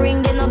get a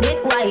ring, they no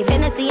get wife.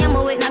 And I see them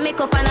with no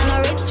makeup and no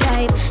red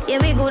stripe. Yeah,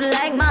 we good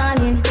like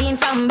morning. Clean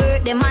from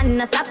birth, the man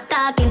no stop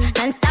stalking.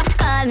 And stop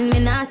calling, me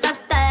no stop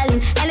styling.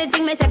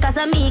 Anything me say cause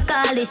of me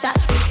call the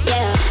shots.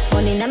 Yeah,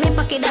 money in my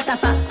pocket, that a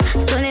fact.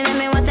 Stone in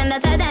my watch and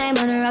that a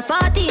diamond rock.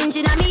 14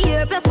 in my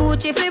ear plus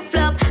Gucci flip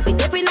flop. We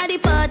tapping at the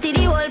party,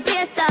 the whole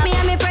place stop. Me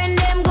and my friend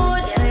them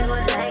good.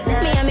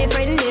 Me and my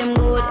friend them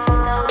good.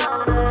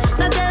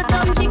 So tell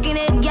some chicken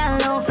head girl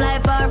don't fly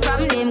far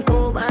from them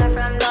coop.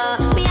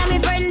 Me and my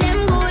friend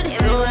them good.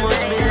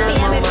 Me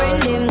and my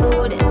friend them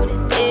good.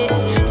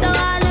 Yeah. So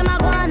all them a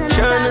go on and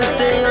trying to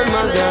stay on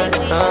my guard.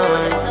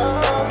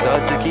 It's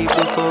hard to keep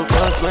the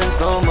focus when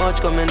so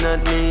much coming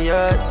at me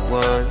at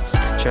once.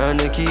 Trying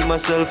to keep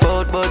myself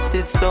out, but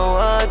it's so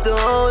hard to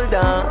hold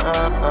on.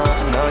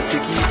 Not to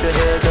keep the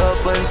head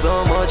up when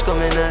so much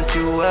coming at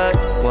you at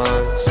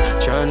once.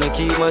 Trying to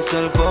keep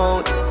myself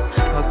out,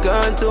 I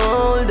can't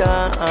hold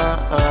on.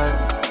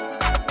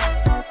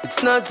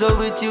 It's not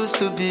how it used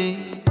to be.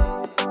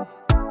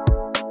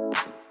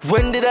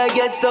 When did I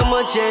get so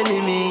much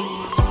enemies?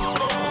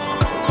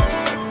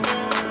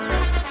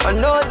 I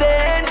know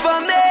they ain't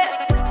for me.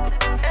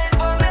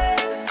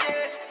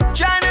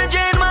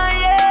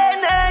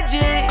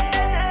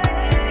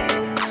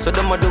 So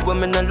them a do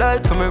women I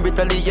like for me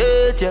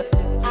retaliate, yeah.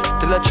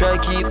 Still I try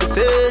keep the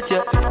faith,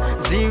 yeah.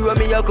 Zero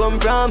me I come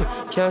from,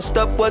 can't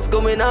stop what's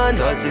going on. It's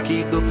hard to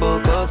keep the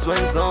focus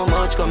when so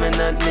much coming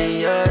at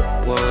me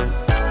at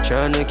once.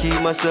 Trying to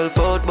keep myself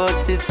out,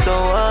 but it's so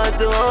hard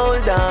to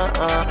hold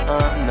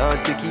on.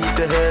 Not to keep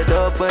the head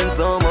up when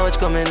so much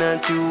coming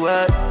at you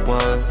at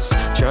once.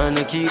 Trying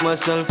to keep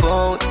myself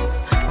out,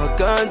 I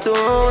can't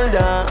hold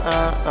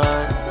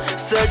on.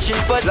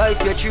 Searching for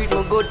life, you treat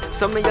me good.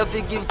 So me have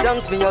to give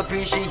thanks, me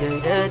appreciate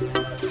it.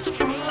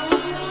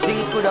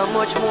 Things could have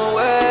much more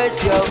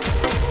worse, yo.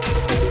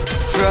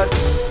 For us,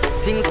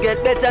 things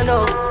get better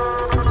now.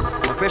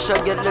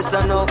 pressure get less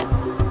and up.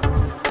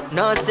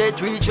 Now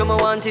set reach where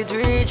I want it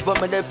reach,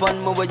 but me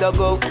depend me where you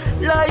go.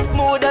 Life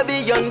mode I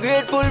be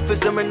ungrateful for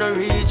some me no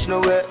reach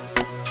nowhere.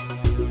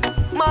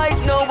 Might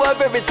know of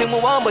everything we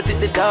want, but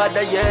it the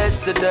dada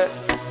yesterday.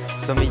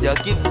 So me ya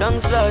give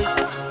thanks life.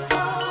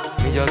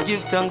 Me ya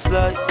give thanks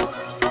life.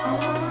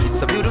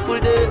 It's a beautiful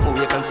day, but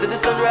we can see the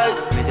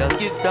sunrise. Me ya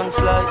give thanks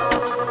life.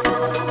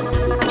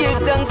 Give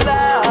thanks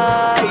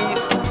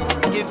life.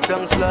 Give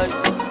thanks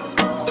life.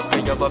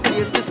 Me have a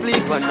place to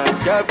sleep and nice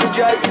car to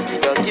drive. Me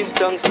ya give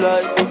thanks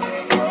life.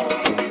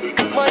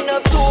 Man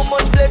have too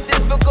much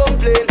blessings for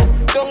complain.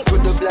 Don't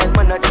put the blind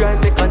man I try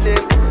and make a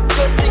name.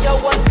 Just see a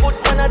 1 foot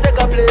man I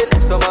take a plane.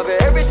 Some have